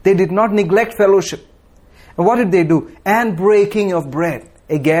 They did not neglect fellowship. And what did they do? And breaking of bread.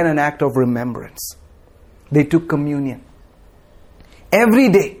 Again, an act of remembrance. They took communion. Every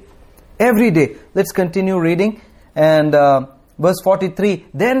day. Every day. Let's continue reading. And verse 43.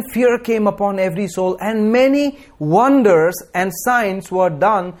 Then fear came upon every soul, and many wonders and signs were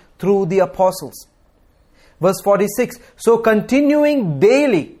done through the apostles. Verse 46. So continuing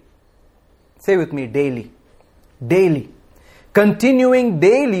daily. Say with me, daily. Daily. Continuing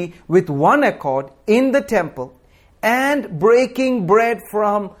daily with one accord in the temple, and breaking bread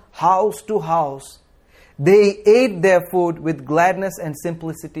from house to house, they ate their food with gladness and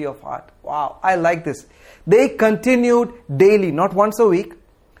simplicity of heart. Wow, I like this. They continued daily, not once a week,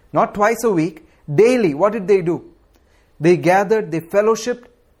 not twice a week, daily. What did they do? They gathered, they fellowshiped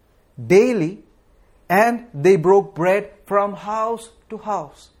daily, and they broke bread from house to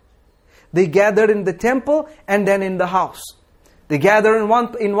house. They gathered in the temple and then in the house. They gathered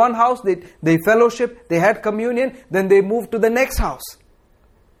in one house, they fellowship, they had communion, then they moved to the next house.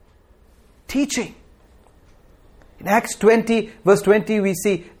 Teaching. In Acts 20, verse 20, we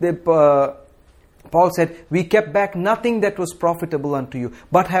see Paul said, we kept back nothing that was profitable unto you,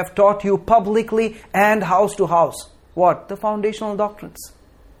 but have taught you publicly and house to house. What? The foundational doctrines.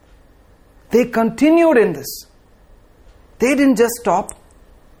 They continued in this. They didn't just stop.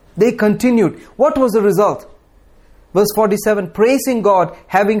 They continued. What was the result? Verse 47, praising God,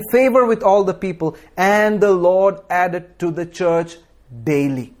 having favor with all the people, and the Lord added to the church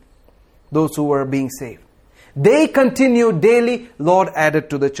daily those who were being saved. They continued daily, Lord added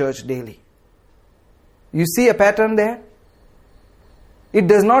to the church daily. You see a pattern there? It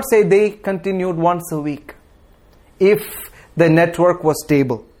does not say they continued once a week. If the network was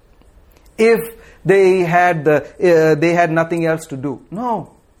stable. If they had nothing else to do.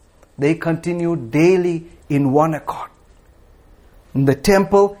 No. They continued daily in one accord. In the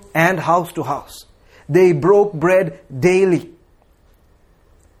temple and house to house. They broke bread daily.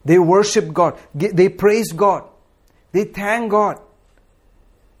 They worshiped God. They praised God. They thanked God.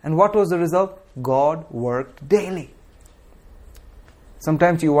 And what was the result? God worked daily.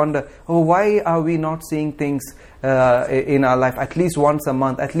 Sometimes you wonder, why are we not seeing things in our life at least once a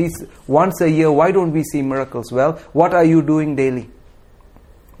month, at least once a year? Why don't we see miracles? Well, what are you doing daily?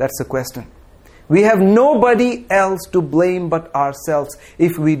 That's the question. We have nobody else to blame but ourselves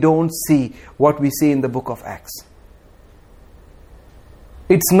if we don't see what we see in the book of Acts.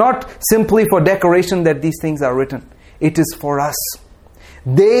 It's not simply for decoration that these things are written. It is for us.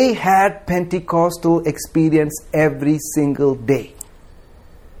 They had Pentecostal experience every single day.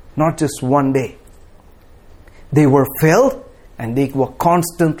 Not just one day. They were filled and they were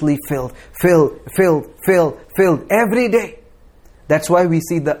constantly filled every day. That's why we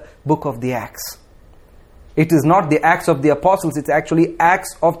see the book of the Acts. It is not the Acts of the Apostles, it's actually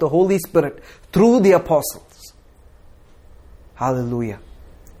Acts of the Holy Spirit through the Apostles. Hallelujah.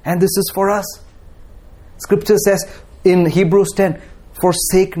 And this is for us. Scripture says in Hebrews 10,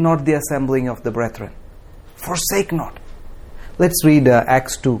 forsake not the assembling of the brethren. Forsake not. Let's read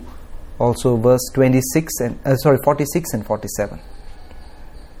Acts 2, also verse 46 and 46 and 47.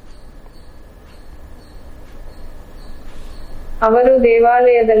 ಅವರು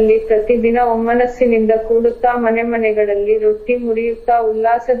ದೇವಾಲಯದಲ್ಲಿ ಪ್ರತಿದಿನ ಒಮ್ಮನಸ್ಸಿನಿಂದ ಕೂಡುತ್ತಾ ಮನೆಗಳಲ್ಲಿ ರೊಟ್ಟಿ ಮುರಿಯುತ್ತಾ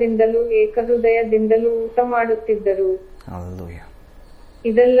ಉಲ್ಲಾಸದಿಂದಲೂ ಏಕಹೃದಯದಿಂದಲೂ ಊಟ ಮಾಡುತ್ತಿದ್ದರು. Hallelujah.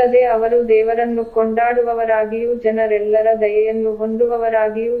 ಇದಲ್ಲದೆ ಅವರು ದೇವರನ್ನು ಕೊಂಡಾಡುವವರಾಗಿಯೂ ಜನರೆಲ್ಲರ ದಯೆಯನ್ನು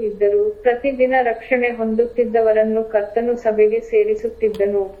ಹೊಂದುವವರಾಗಿಯೂ ಇದ್ದರು. ಪ್ರತಿದಿನ ರಕ್ಷಣೆ ಹೊಂದುತ್ತಿದ್ದವರನ್ನು ಕರ್ತನು ಸಭೆಗೆ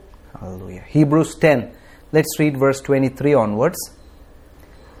ಸೇರಿಸುತ್ತಿದ್ದನು. Hallelujah. Hebrews 10. Let's read verse 23 onwards.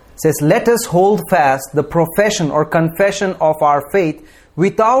 It says, let us hold fast the profession or confession of our faith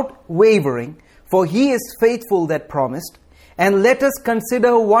without wavering, for he is faithful that promised. And let us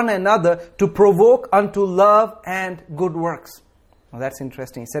consider one another to provoke unto love and good works. Now that's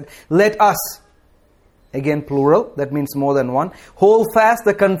interesting. He said, let us, again plural, that means more than one, hold fast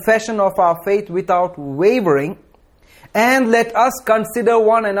the confession of our faith without wavering, and let us consider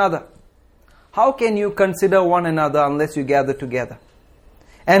one another. How can you consider one another unless you gather together?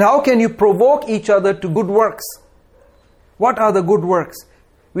 And how can you provoke each other to good works? What are the good works?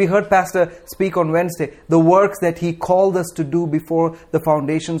 We heard Pastor speak on Wednesday, the works that he called us to do before the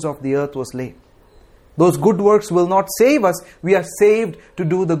foundations of the earth was laid. Those good works will not save us. We are saved to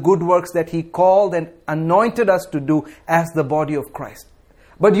do the good works that he called and anointed us to do as the body of Christ.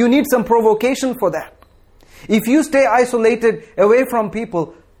 But you need some provocation for that. If you stay isolated away from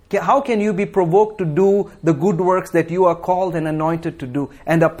people, how can you be provoked to do the good works that you are called and anointed to do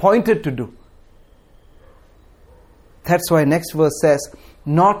and appointed to do? That's why next verse says,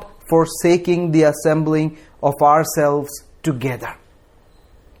 not forsaking the assembling of ourselves together.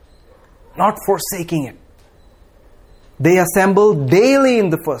 Not forsaking it. They assembled daily in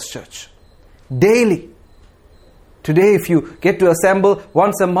the first church. Daily. Today, if you get to assemble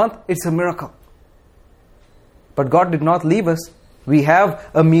once a month, it's a miracle. But God did not leave us. We have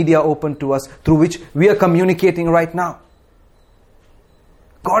a media open to us through which we are communicating right now.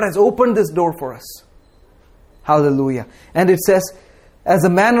 God has opened this door for us. Hallelujah. And it says, as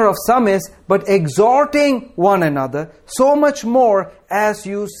the manner of some is, but exhorting one another, so much more as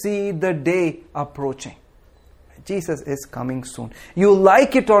you see the day approaching. Jesus is coming soon. You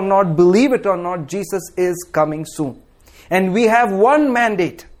like it or not, believe it or not, Jesus is coming soon. And we have one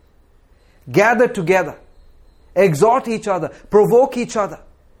mandate. Gather together. Exhort each other. Provoke each other.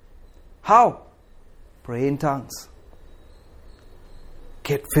 How? Pray in tongues.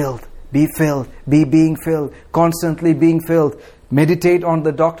 Get filled. Be filled. Be being filled. Constantly being filled. Meditate on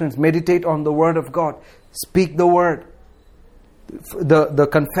the doctrines. Meditate on the Word of God. Speak the Word. The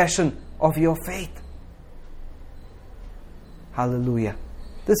confession of your faith. Hallelujah.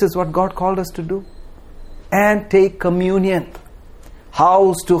 This is what God called us to do. And take communion.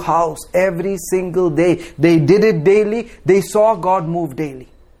 House to house. Every single day. They did it daily. They saw God move daily.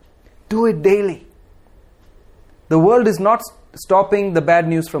 Do it daily. The world is not stopping the bad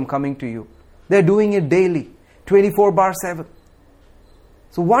news from coming to you. They're doing it daily. 24/7.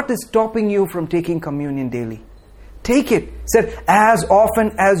 So what is stopping you from taking communion daily? Take it. It said, as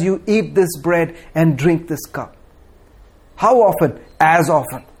often as you eat this bread and drink this cup. How often? As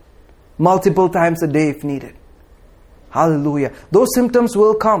often. Multiple times a day if needed. Hallelujah. Those symptoms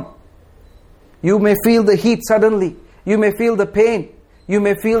will come. You may feel the heat suddenly. You may feel the pain. You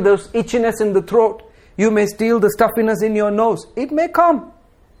may feel those itchiness in the throat. You may feel the stuffiness in your nose. It may come.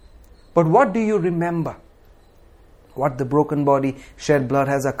 But what do you remember? What the broken body, shed blood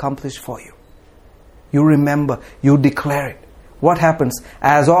has accomplished for you. You remember. You declare it. What happens?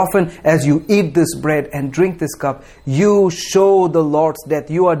 As often as you eat this bread and drink this cup, you show the Lord's death.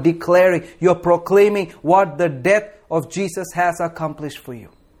 You are declaring, you are proclaiming what the death of Jesus has accomplished for you.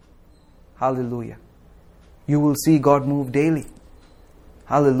 Hallelujah. You will see God move daily.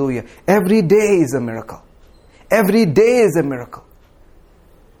 Hallelujah. Every day is a miracle. Every day is a miracle.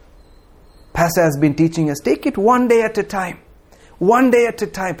 Pastor has been teaching us, take it one day at a time. One day at a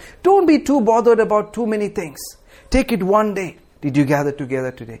time. Don't be too bothered about too many things. Take it one day. Did you gather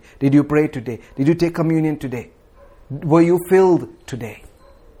together today? Did you pray today? Did you take communion today? Were you filled today?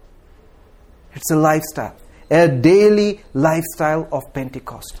 It's a lifestyle. A daily lifestyle of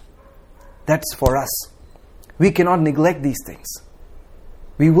Pentecost. That's for us. We cannot neglect these things.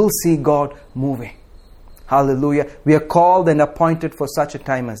 We will see God moving. Hallelujah. We are called and appointed for such a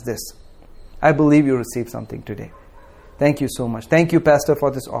time as this. I believe you received something today. Thank you so much. Thank you, Pastor,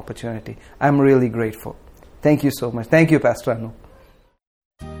 for this opportunity. I'm really grateful. Thank you so much. Thank you, Pastor Anu.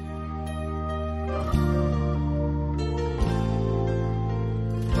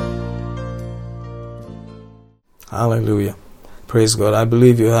 Hallelujah. Praise God. I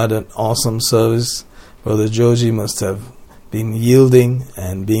believe you had an awesome service. Brother Joji must have been yielding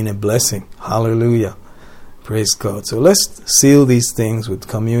and being a blessing. Hallelujah. Praise God. So let's seal these things with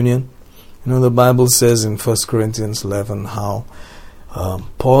communion. You know, the Bible says in 1 Corinthians 11 how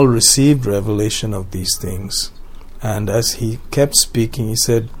Paul received revelation of these things. And as he kept speaking, he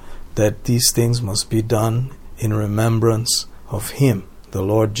said that these things must be done in remembrance of him, the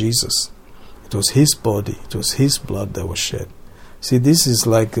Lord Jesus. It was his body, it was his blood that was shed. See, this is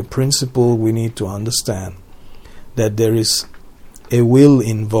like a principle we need to understand, that there is a will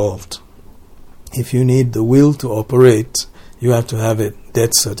involved. If you need the will to operate, you have to have a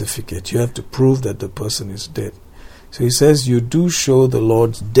death certificate. You have to prove that the person is dead. So he says, you do show the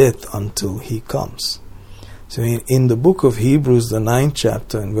Lord's death until he comes. So in the book of Hebrews, the 9th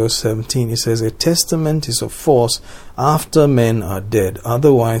chapter, in verse 17, he says, a testament is of force after men are dead.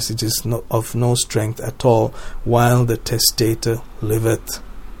 Otherwise it is of no strength at all while the testator liveth.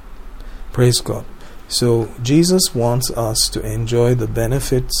 Praise God. So Jesus wants us to enjoy the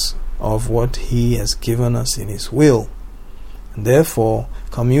benefits of what he has given us in his will. And therefore,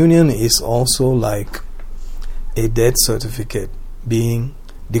 communion is also like a death certificate being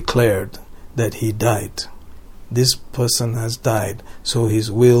declared that he died. This person has died, so his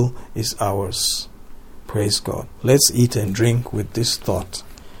will is ours. Praise God. Let's eat and drink with this thought.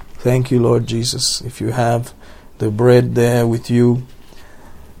 Thank you, Lord Jesus. If you have the bread there with you,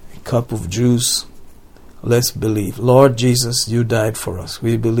 a cup of juice, let's believe. Lord Jesus, you died for us.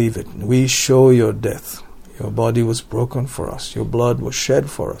 We believe it. We show your death. Your body was broken for us. Your blood was shed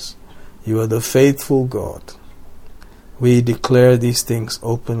for us. You are the faithful God. We declare these things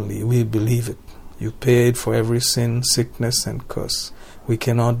openly. We believe it. You paid for every sin, sickness, and curse. We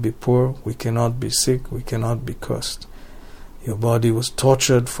cannot be poor. We cannot be sick. We cannot be cursed. Your body was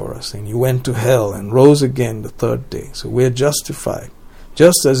tortured for us, and you went to hell and rose again the third day. So we're justified,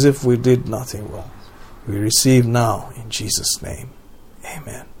 just as if we did nothing wrong. We receive now in Jesus' name.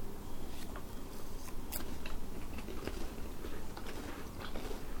 Amen.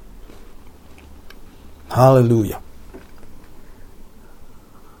 Hallelujah.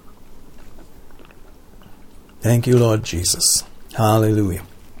 Thank you, Lord Jesus. Hallelujah.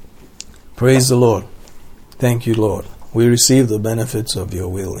 Praise the Lord. Thank you, Lord. We receive the benefits of your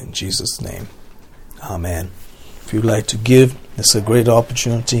will in Jesus' name. Amen. If you'd like to give, it's a great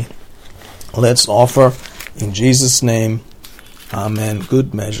opportunity. Let's offer in Jesus' name. Amen.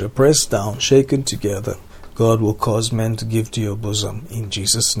 Good measure, pressed down, shaken together. God will cause men to give to your bosom in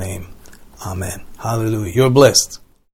Jesus' name. Amen. Hallelujah. You're blessed.